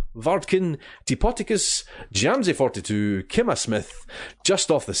Op, Vardkin, Tepoticus, Jamsey 42, Kimma Smith, Just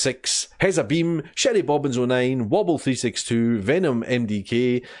Off the Six, Heza Beam, Sherry Bobbins 09, Wobble 362, Venom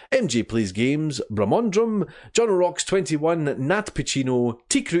MDK, MJ Plays Games, Bramondrum, John O'Rocks 21, Nat Pacino,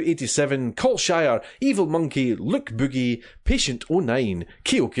 T-Crew 87, Colshire, Evil Monkey, Luke Boogie, Patient 09,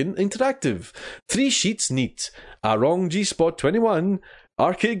 Keokin Interactive, 3 Sheets Neat, Arong G-Spot 21,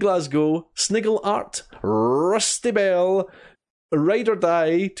 Arcade Glasgow, Sniggle Art, Rusty Bell, Ride or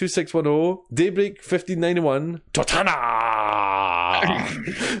Die 2610, Daybreak 1591, Totana,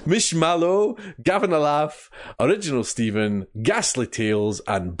 Mish Mallow, Gavin Alaf, Original Stephen, Ghastly Tales,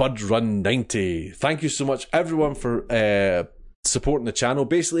 and Bud Run 90. Thank you so much, everyone, for supporting the channel.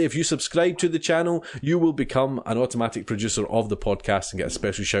 Basically, if you subscribe to the channel, you will become an automatic producer of the podcast and get a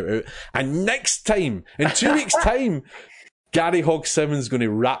special shout out. And next time, in 2 weeks' time, Gary Hogg Simmons is going to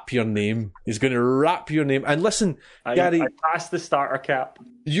rap your name. He's going to rap your name. And listen, Gary, I passed the starter cap.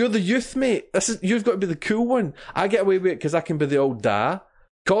 You're the youth, mate. You've got to be the cool one. I get away with it because I can be the old da.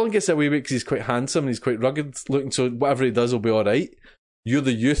 Colin gets away with it because he's quite handsome and he's quite rugged looking, so whatever he does will be alright. You're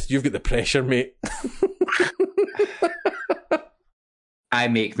the youth. You've got the pressure, mate. I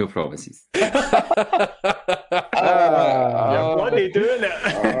make no promises. You're bloody doing it.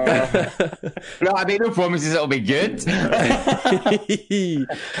 No, I make no promises it'll be good. Hang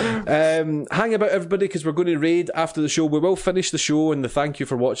about, everybody, because we're going to raid after the show. We will finish the show and the thank you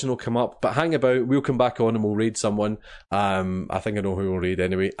for watching will come up, but hang about, we'll come back on and we'll raid someone. I think I know who we'll raid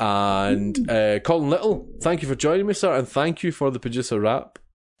anyway. And Colin Little, thank you for joining me, sir, and thank you for the producer rap.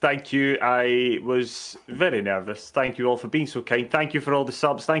 Thank you. I was very nervous. Thank you all for being so kind. Thank you for all the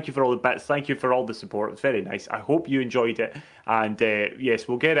subs. Thank you for all the bits. Thank you for all the support. It's very nice. I hope you enjoyed it. And yes,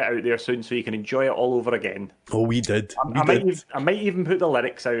 we'll get it out there soon so you can enjoy it all over again. Oh, we did. I might even put the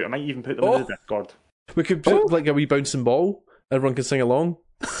lyrics out. I might even put them in the Discord. We could put like a wee bouncing ball. Everyone can sing along.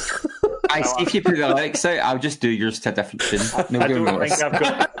 I see if you put the lyrics out, I'll just do yours to a different tune.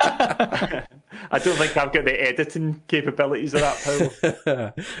 I don't think I've got the editing capabilities of that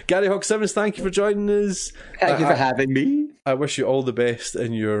power. Gary Hawk Simmons, thank you for joining us. Thank you for having me. I wish you all the best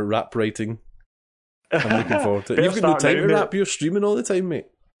in your rap writing. I'm looking forward to it. You've got no start time to now, rap. You're streaming all the time, mate.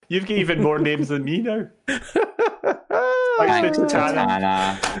 You've got even more names than me now. Thanks,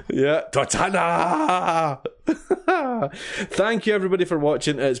 Totana. Yeah, Totana! Thank you, everybody, for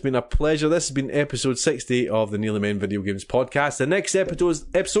watching. It's been a pleasure. This has been episode 60 of the Nearly Men Video Games Podcast. The next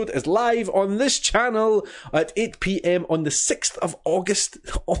episode is live on this channel at 8 p.m. on the 6th of August.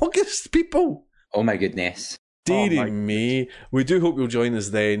 August, people! Oh my goodness. Deary me. We do hope you'll join us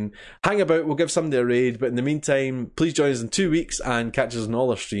then. Hang about, we'll give somebody a raid, but in the meantime, please join us in 2 weeks and catch us on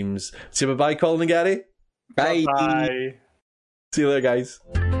all our streams. Say bye-bye, Colin and Gary. Bye. Bye. See you later,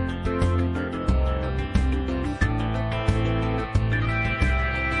 guys.